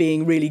she's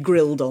being really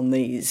grilled on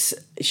these,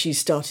 she's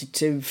started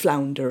to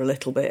flounder a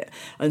little bit.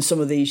 And some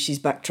of these she's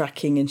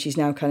backtracking, and she's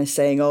now kind of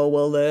saying, oh,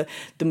 well, the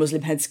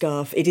Muslim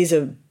headscarf, it is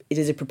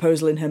a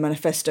proposal in her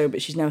manifesto,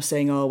 but she's now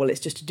saying, oh, well, it's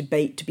just a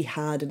debate to be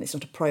had and it's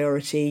not a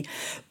priority.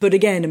 But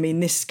again, I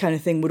mean, this kind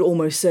of thing would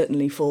almost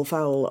certainly fall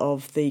foul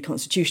of the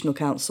Constitutional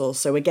Council.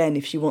 So again,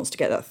 if she wants to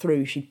get that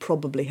through, she'd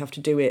probably have to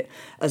do it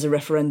as a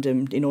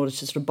referendum in order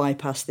to sort of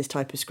bypass this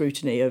type of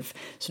scrutiny of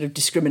sort of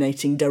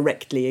discriminating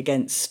directly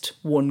against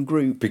one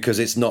group. Because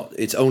it's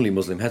only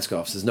Muslim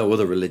headscarves. There's no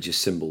other religious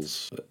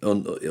symbols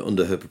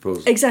under her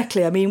proposal.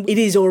 Exactly. I mean, it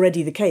is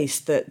already the case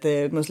that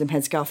the Muslim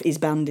headscarf is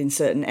banned in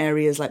certain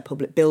areas like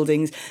public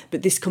buildings,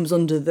 but this comes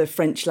under the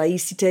French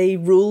laïcité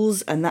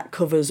rules, and that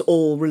covers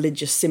all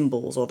religious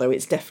symbols, although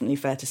it's definitely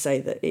fair to say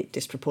that it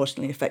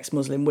disproportionately affects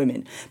Muslim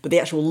women. But the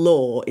actual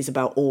law is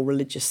about all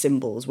religious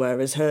symbols,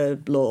 whereas her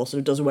law sort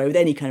of does away with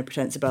any kind of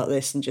pretense about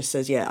this and just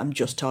says, yeah, I'm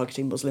just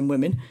targeting Muslim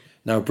women.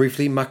 Now,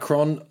 briefly,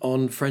 Macron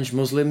on French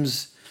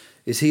Muslims,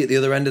 is he at the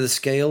other end of the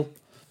scale?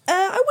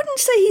 I wouldn't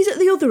say he's at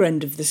the other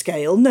end of the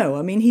scale, no.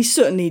 I mean, he's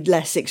certainly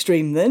less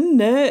extreme than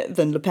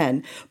Le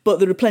Pen, but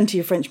there are plenty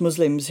of French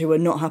Muslims who are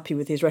not happy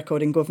with his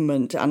record in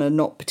government and are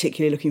not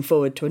particularly looking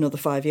forward to another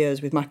 5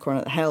 years with Macron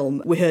at the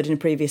helm. We heard in a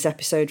previous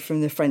episode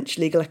from the French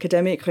legal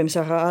academic,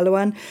 Sarah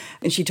Alouane,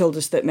 and she told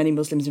us that many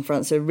Muslims in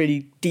France are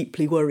really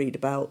deeply worried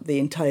about the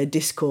entire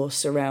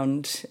discourse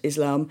around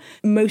Islam.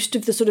 Most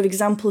of the sort of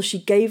examples she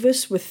gave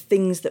us were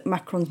things that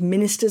Macron's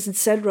ministers had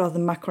said rather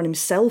than Macron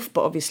himself,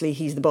 but obviously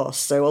he's the boss,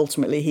 so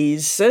ultimately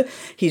he's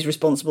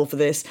responsible for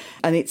this,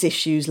 and it's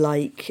issues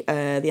like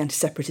the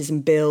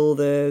anti-separatism bill,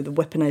 the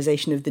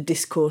weaponisation of the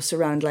discourse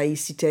around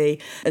laïcité,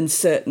 and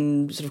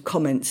certain sort of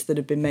comments that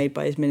have been made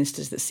by his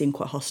ministers that seem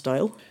quite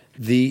hostile.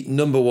 The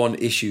number one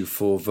issue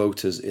for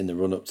voters in the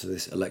run-up to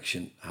this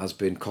election has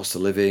been cost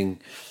of living,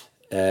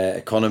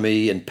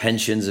 economy, and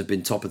pensions have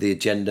been top of the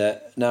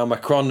agenda. Now,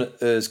 Macron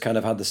has kind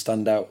of had the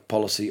standout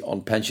policy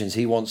on pensions.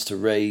 He wants to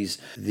raise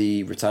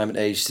the retirement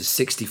age to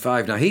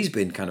 65. Now, he's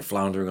been kind of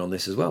floundering on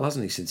this as well,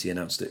 hasn't he, since he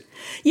announced it?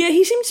 Yeah,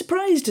 he seemed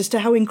surprised as to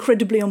how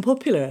incredibly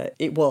unpopular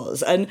it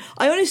was. And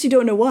I honestly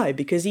don't know why,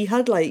 because he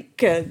had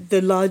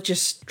the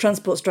largest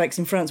transport strikes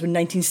in France when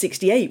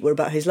 1968 were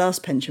about his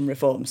last pension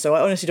reform. So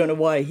I honestly don't know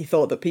why he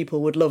thought that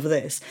people would love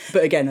this.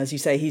 But again, as you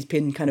say, he's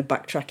been kind of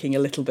backtracking a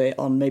little bit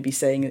on maybe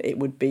saying that it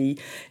would be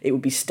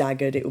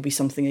staggered, it would be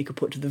something they could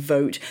put to the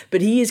vote.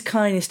 But he is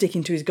kind of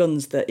sticking to his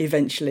guns that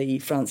eventually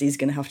France is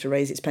going to have to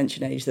raise its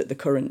pension age, that the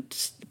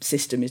current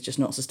system is just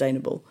not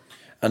sustainable.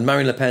 And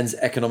Marine Le Pen's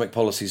economic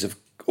policies have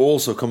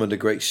also come under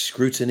great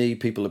scrutiny.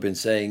 People have been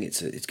saying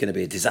it's going to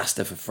be a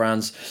disaster for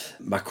France.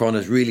 Macron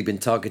has really been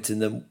targeting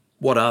them.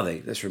 What are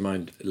they? Let's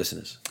remind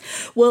listeners.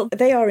 Well,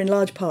 they are in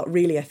large part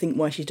really, I think,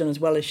 why she's done as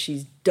well as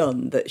she's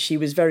done, that she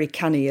was very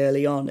canny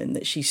early on in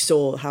that she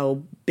saw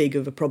how big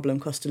of a problem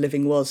cost of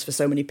living was for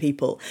so many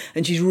people.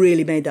 And she's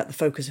really made that the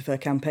focus of her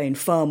campaign,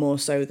 far more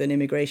so than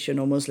immigration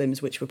or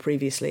Muslims, which were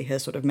previously her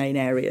sort of main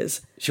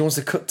areas. She wants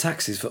to cut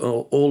taxes for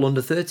all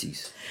under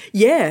 30s.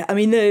 Yeah, I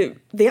mean,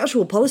 the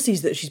actual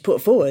policies that she's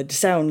put forward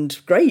sound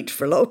great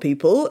for a lot of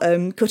people.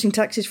 Cutting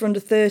taxes for under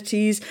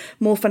 30s,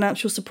 more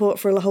financial support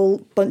for a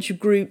whole bunch of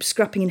groups,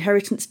 scrapping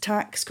inheritance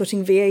tax,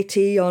 cutting VAT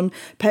on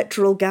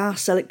petrol,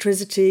 gas,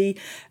 electricity.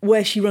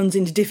 Where she runs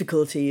into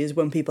difficulty is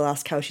when people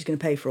ask how she's going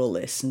to pay for all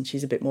this, and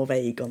she's a bit more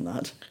vague on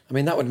that. I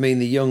mean, that would mean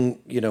the young,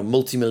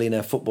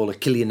 multimillionaire footballer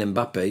Kylian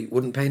Mbappe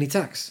wouldn't pay any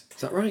tax.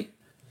 Is that right?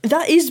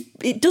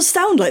 It does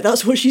sound like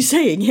that's what she's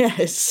saying,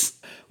 yes.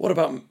 What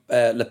about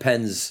Le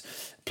Pen's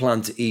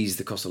plan to ease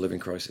the cost of living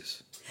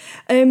crisis?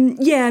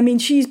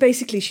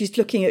 She's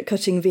looking at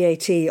cutting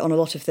VAT on a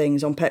lot of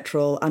things, on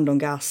petrol and on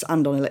gas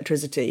and on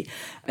electricity.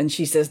 And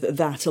she says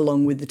that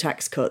along with the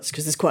tax cuts,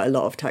 because there's quite a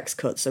lot of tax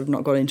cuts, I've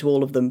not gone into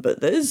all of them, but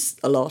there's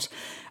a lot.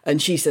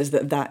 And she says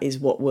that is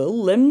what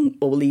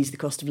will ease the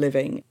cost of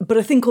living. But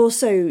I think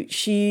also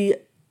she's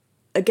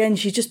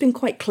just been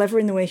quite clever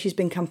in the way she's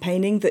been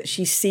campaigning, that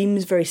she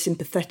seems very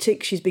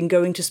sympathetic. She's been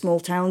going to small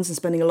towns and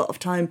spending a lot of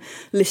time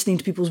listening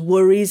to people's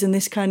worries and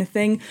this kind of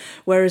thing.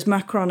 Whereas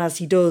Macron, as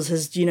he does,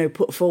 has,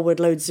 put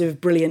forward loads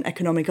of brilliant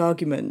economic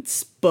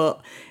arguments,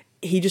 but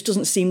he just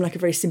doesn't seem like a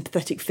very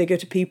sympathetic figure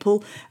to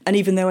people. And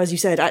even though, as you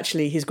said,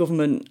 actually his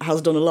government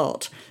has done a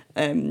lot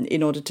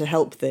in order to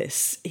help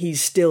this,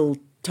 he's still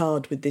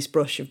tarred with this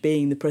brush of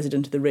being the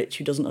president of the rich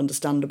who doesn't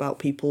understand about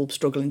people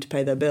struggling to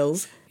pay their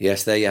bills.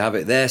 Yes, there you have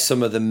it. There's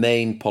some of the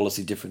main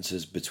policy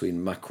differences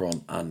between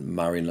Macron and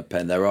Marine Le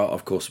Pen. There are,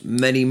 of course,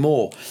 many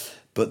more,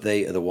 but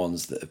they are the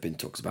ones that have been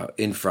talked about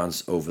in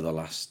France over the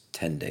last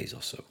 10 days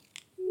or so.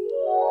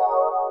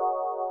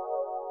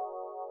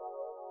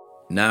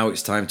 Now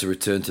it's time to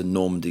return to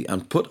Normandy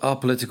and put our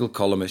political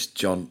columnist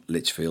John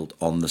Litchfield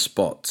on the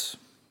spot.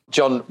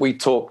 John, we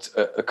talked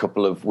a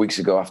couple of weeks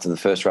ago after the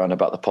first round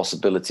about the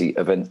possibility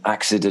of an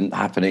accident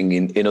happening.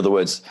 In other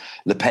words,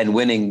 Le Pen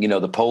winning.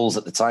 The polls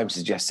at the time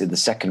suggested the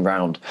second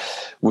round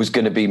was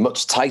going to be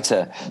much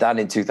tighter than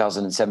in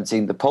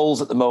 2017. The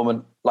polls at the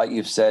moment, like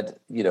you've said,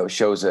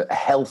 shows a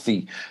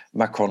healthy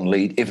Macron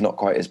lead, if not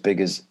quite as big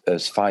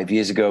as 5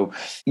 years ago.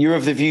 You're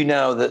of the view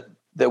now that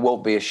there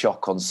won't be a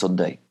shock on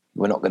Sunday.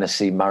 We're not going to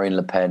see Marine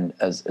Le Pen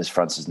as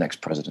France's next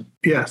president.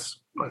 Yes.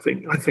 I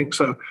think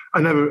so.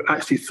 I never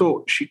actually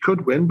thought she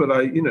could win, but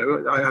I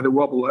had a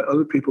wobble like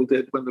other people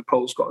did when the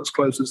polls got as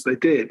close as they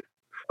did.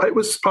 It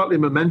was partly a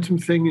momentum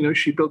thing.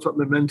 She built up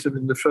momentum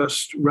in the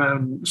first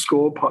round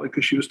score, partly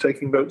because she was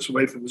taking votes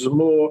away from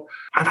Zemmour.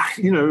 And,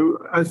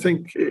 I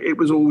think it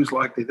was always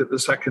likely that the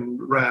second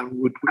round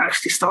would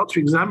actually start to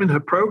examine her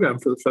programme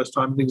for the first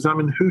time and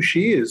examine who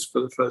she is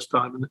for the first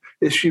time. And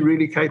is she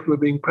really capable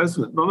of being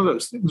president? None of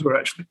those things were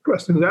actually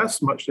questioned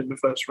as much in the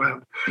first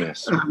round.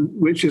 Yes.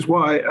 Which is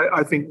why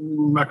I think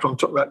Macron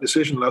took that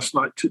decision last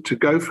night to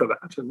go for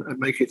that and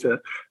make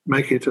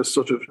it a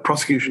sort of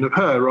prosecution of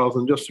her rather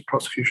than just a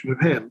prosecution of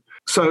him.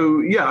 So,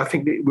 yeah, I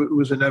think it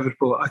was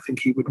inevitable. I think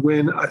he would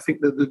win. I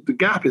think that the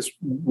gap is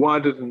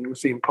wider than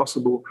seemed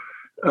possible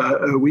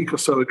a week or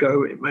so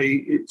ago.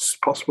 It's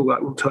possible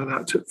that will turn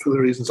out for the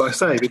reasons I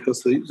say,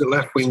 because the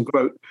left-wing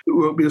vote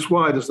won't be as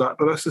wide as that.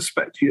 But I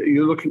suspect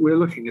we're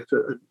looking at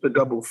a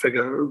double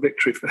figure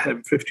victory for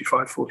him,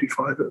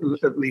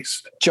 55-45 at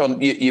least.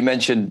 John, you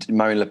mentioned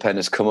Marine Le Pen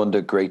has come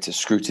under greater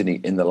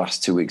scrutiny in the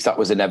last 2 weeks. That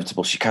was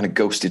inevitable. She kind of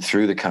ghosted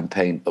through the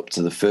campaign up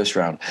to the first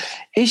round.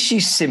 Is she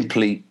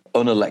simply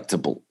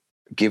unelectable,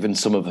 given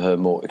some of her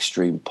more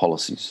extreme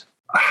policies?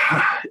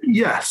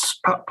 Yes,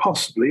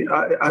 possibly.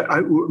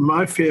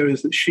 My fear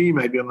is that she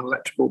may be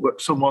unelectable,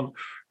 but someone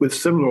with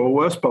similar or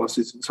worse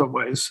policies in some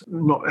ways,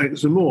 not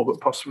Zemmour,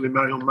 but possibly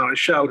Marion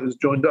Maréchal, who's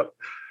joined up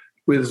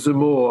with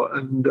Zemmour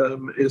and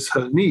is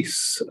her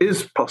niece,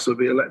 is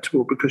possibly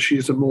electable because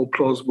she's a more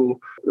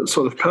plausible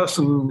sort of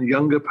person, a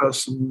younger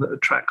person, that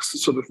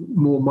attracts sort of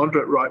more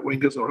moderate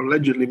right-wingers or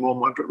allegedly more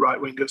moderate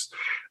right-wingers.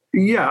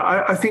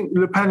 Yeah, I think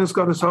Le Pen has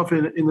got herself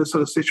in a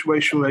sort of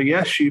situation where,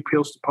 yes, she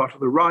appeals to part of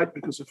the right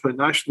because of her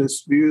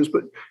nationalist views,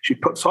 but she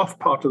puts off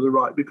part of the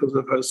right because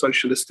of her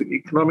socialistic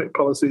economic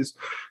policies.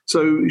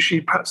 So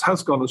she perhaps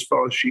has gone as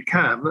far as she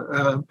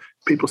can.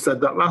 People said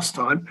that last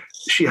time.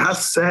 She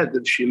has said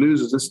that if she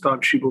loses this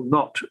time, she will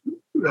not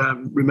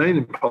remain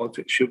in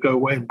politics. She'll go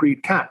away and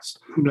breed cats.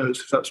 Who knows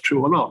if that's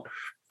true or not?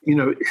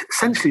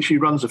 Essentially, she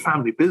runs a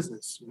family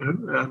business,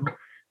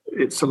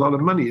 it's a lot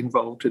of money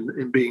involved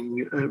in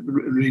being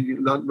really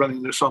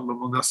running the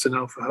Rassemblement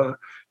National for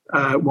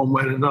her one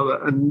way or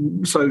another.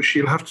 And so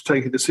she'll have to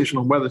take a decision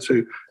on whether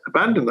to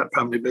abandon that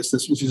family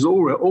business, which has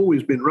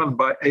always been run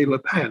by a Le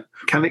Pen.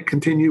 Can it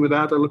continue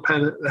without a Le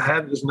Pen at the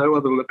head? There's no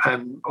other Le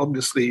Pen,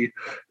 obviously,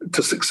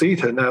 to succeed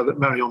her now that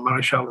Marion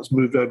Maréchal has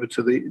moved over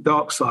to the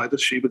dark side,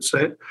 as she would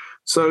say it.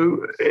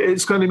 So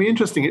it's going to be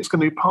interesting. It's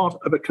going to be part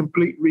of a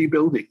complete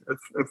rebuilding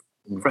of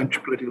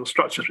French political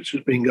structures, which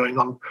has been going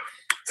on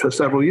for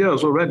several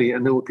years already,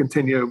 and it will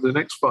continue over the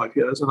next 5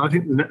 years. And I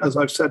think, as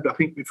I've said,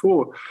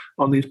 before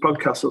on these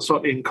podcasts, or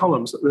certainly in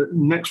columns, that the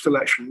next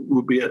election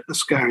will be a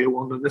scarier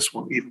one than this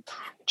one even.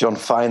 John,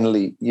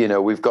 finally,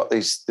 we've got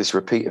this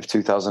repeat of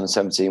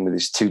 2017 with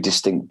these two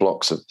distinct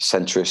blocks of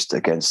centrist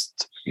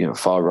against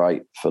far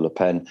right for Le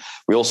Pen.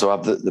 We also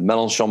have the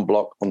Mélenchon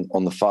bloc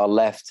on the far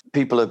left.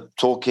 People are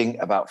talking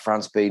about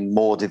France being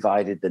more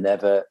divided than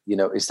ever.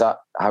 Is that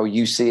how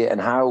you see it?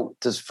 And how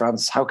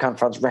can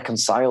France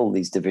reconcile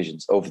these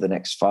divisions over the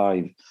next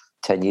 5-10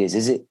 years?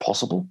 Is it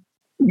possible?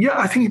 Yeah,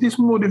 I think it is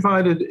more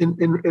divided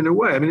in a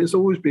way. I mean, it's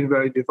always been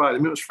very divided.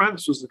 I mean,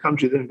 France was the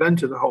country that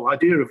invented the whole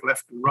idea of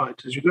left and right,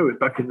 as you know it,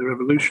 back in the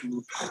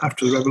revolution,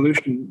 after the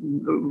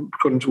revolution,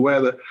 according to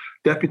where the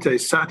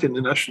deputies sat in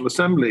the National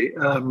Assembly.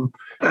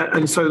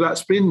 And so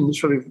that's been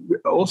sort of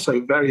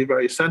also very,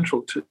 very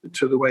central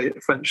to the way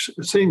French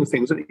are seeing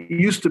things. And it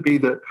used to be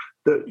that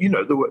there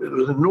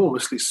was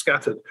enormously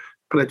scattered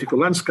political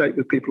landscape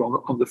with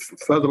people on the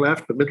further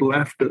left, the middle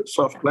left, the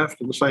soft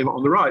left, and the same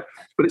on the right.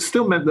 But it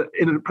still meant that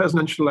in a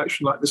presidential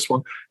election like this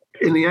one,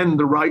 in the end,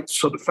 the right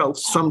sort of felt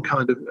some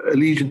kind of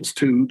allegiance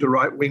to the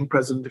right-wing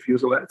president if he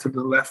was elected,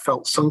 and the left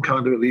felt some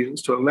kind of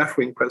allegiance to a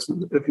left-wing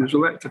president if he was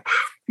elected.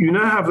 You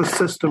now have a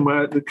system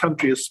where the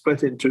country is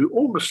split into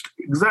almost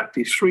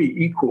exactly three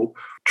equal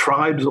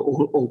tribes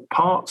or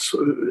parts.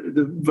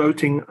 The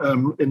voting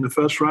in the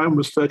first round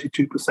was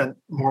 32%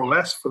 more or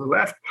less for the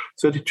left,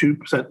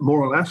 32%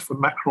 more or less for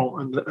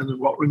Macron and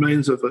what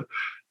remains of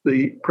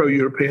the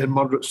pro-European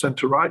moderate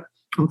centre-right,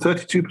 and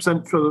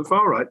 32% for the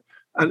far right.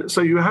 And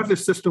so you have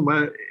this system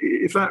where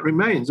if that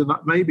remains, and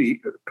that may be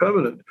a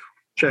permanent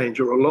change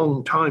or a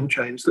long time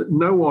change, that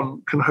no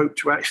one can hope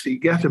to actually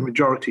get a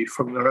majority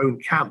from their own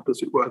camp,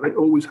 as it were. They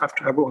always have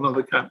to have one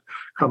other camp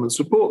come and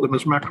support them,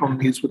 as Macron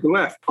needs with the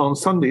left on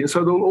Sunday. And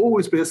so there'll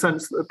always be a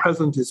sense that the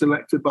president is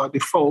elected by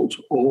default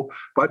or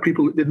by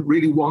people that didn't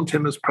really want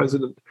him as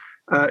president.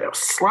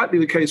 Slightly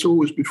the case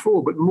always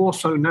before, but more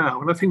so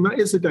now. And I think that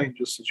is a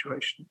dangerous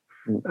situation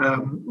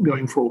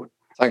going forward.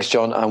 Thanks,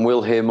 John. And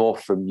we'll hear more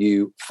from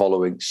you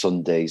following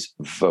Sunday's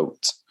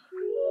vote.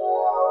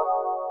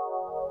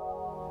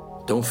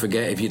 Don't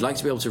forget, if you'd like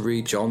to be able to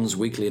read John's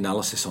weekly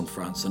analysis on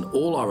France and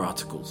all our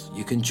articles,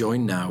 you can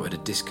join now at a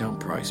discount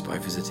price by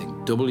visiting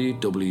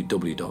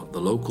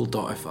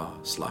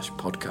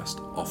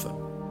www.thelocal.fr/podcast offer.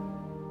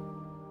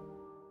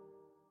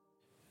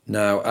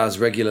 Now, as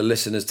regular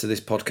listeners to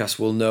this podcast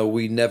will know,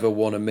 we never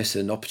want to miss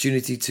an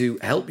opportunity to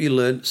help you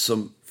learn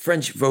some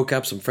French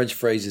vocab, some French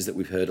phrases that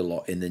we've heard a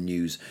lot in the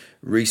news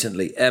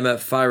recently. Emma,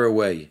 fire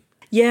away.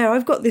 Yeah,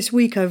 I've got this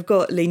week, I've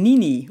got les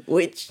nini,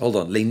 which... Hold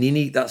on, les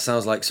nini, that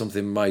sounds like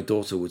something my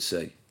daughter would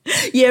say.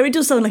 Yeah, it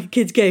does sound like a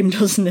kid's game,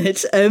 doesn't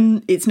it?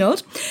 It's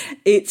not.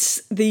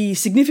 It's the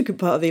significant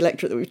part of the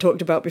electorate that we've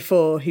talked about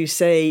before who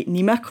say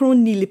ni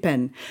Macron ni Le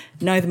Pen,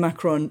 neither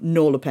Macron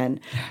nor Le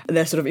Pen.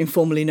 They're sort of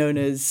informally known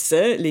as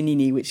les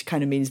nini, which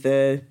kind of means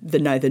the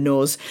neither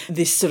nors.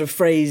 This sort of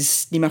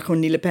phrase, ni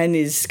Macron ni Le Pen,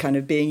 is kind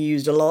of being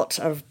used a lot.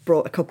 I've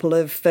brought a couple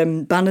of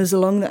banners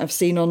along that I've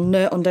seen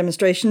on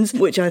demonstrations,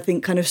 which I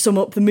think kind of sum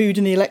up the mood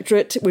in the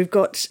electorate. We've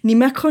got ni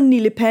Macron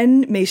ni Le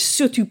Pen, mais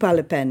surtout pas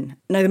Le Pen.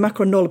 Neither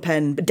Macron nor Le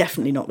Pen, but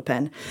definitely not Le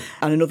Pen.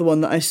 And another one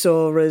that I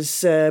saw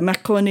was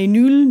Macron est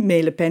nul,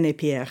 mais Le Pen est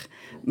pire.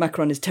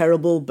 Macron is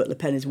terrible, but Le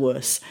Pen is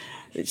worse.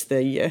 It's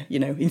the,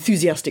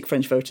 enthusiastic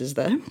French voters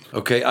there.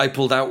 OK, I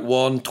pulled out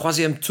one.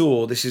 Troisième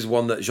tour. This is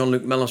one that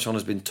Jean-Luc Mélenchon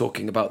has been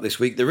talking about this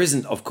week. There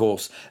isn't, of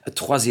course, a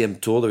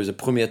troisième tour. There is a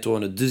premier tour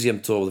and a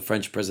deuxième tour of the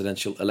French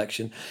presidential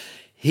election.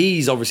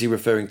 He's obviously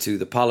referring to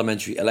the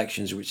parliamentary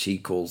elections, which he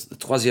calls the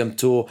troisième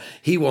tour.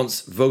 He wants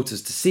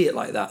voters to see it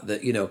like that,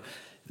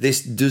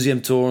 this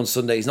deuxième tour on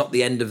Sunday is not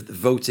the end of the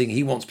voting.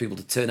 He wants people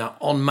to turn out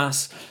en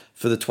masse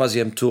for the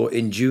troisième tour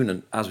in June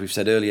and, as we've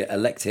said earlier,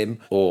 elect him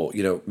or,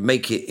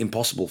 make it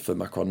impossible for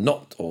Macron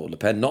or Le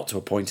Pen not to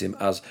appoint him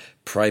as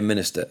Prime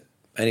Minister.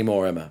 Any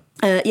more, Emma?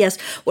 Yes.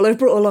 Well, I've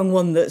brought along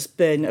one that's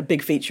been a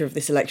big feature of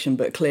this election,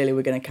 but clearly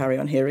we're going to carry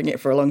on hearing it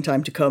for a long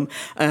time to come,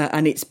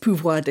 and it's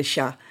pouvoir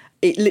d'achat.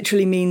 It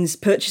literally means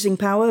purchasing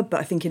power, but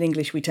I think in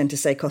English we tend to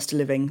say cost of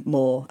living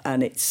more,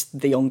 and it's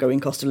the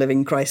ongoing cost of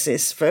living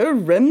crisis for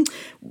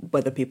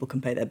whether people can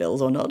pay their bills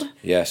or not.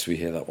 Yes, we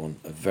hear that one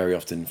very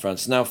often in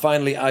France. Now,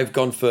 finally, I've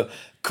gone for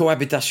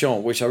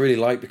cohabitation, which I really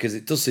like because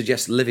it does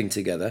suggest living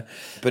together,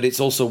 but it's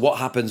also what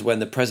happens when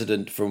the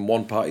president from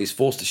one party is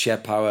forced to share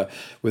power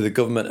with a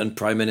government and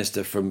prime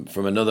minister from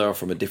another or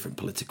from a different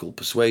political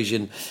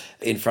persuasion.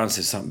 In France,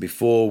 this happened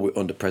before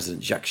under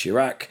President Jacques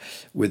Chirac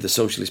with the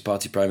Socialist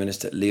Party Prime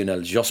Minister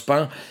Lionel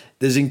Jospin.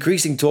 There's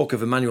increasing talk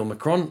of Emmanuel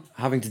Macron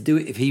having to do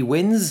it if he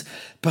wins,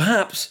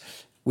 perhaps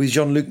with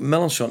Jean-Luc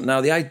Mélenchon.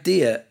 Now, the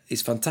idea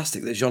is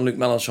fantastic that Jean-Luc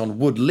Mélenchon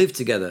would live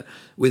together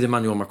with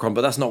Emmanuel Macron,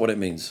 but that's not what it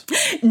means.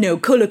 No,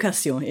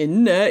 colocation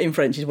in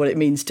French is what it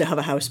means to have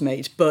a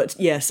housemate. But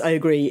yes, I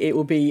agree, it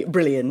would be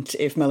brilliant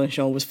if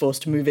Mélenchon was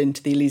forced to move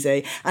into the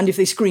Élysée and if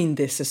they screened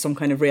this as some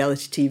kind of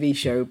reality TV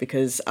show,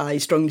 because I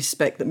strongly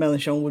suspect that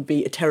Mélenchon would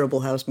be a terrible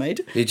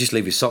housemate. He'd just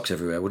leave his socks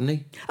everywhere, wouldn't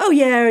he? Oh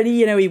yeah, and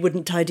he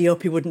wouldn't tidy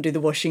up, he wouldn't do the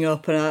washing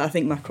up, and I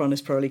think Macron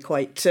is probably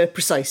quite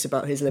precise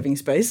about his living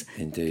space.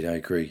 Indeed, I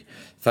agree.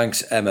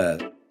 Thanks,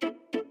 Emma.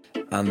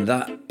 And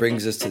that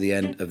brings us to the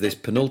end of this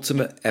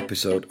penultimate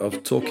episode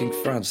of Talking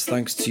France.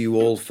 Thanks to you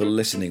all for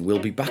listening. We'll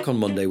be back on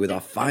Monday with our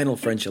final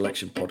French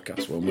election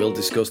podcast when we'll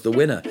discuss the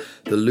winner,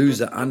 the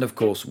loser, and of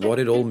course what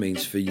it all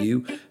means for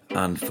you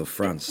and for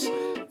France.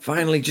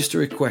 Finally, just a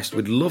request,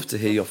 we'd love to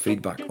hear your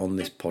feedback on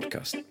this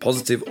podcast,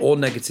 positive or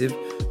negative,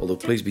 although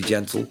please be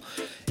gentle.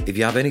 If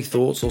you have any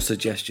thoughts or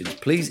suggestions,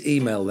 please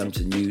email them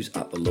to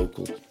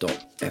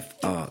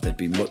news@thelocal.fr. They'd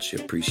be much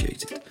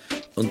appreciated.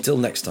 Until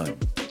next time.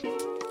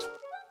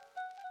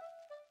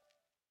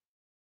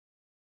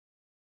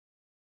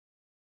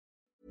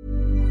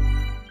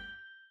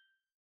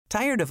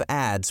 Tired of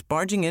ads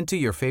barging into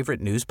your favorite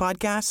news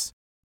podcasts?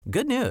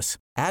 Good news.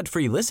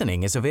 Ad-free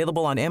listening is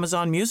available on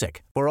Amazon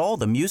Music for all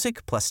the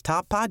music plus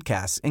top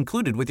podcasts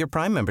included with your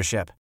Prime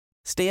membership.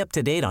 Stay up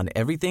to date on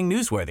everything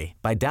newsworthy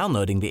by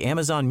downloading the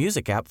Amazon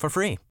Music app for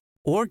free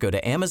or go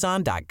to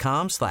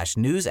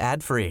amazon.com/news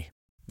ad free.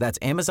 That's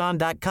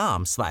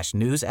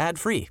amazon.com/news ad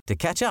free to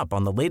catch up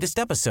on the latest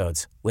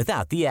episodes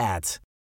without the ads.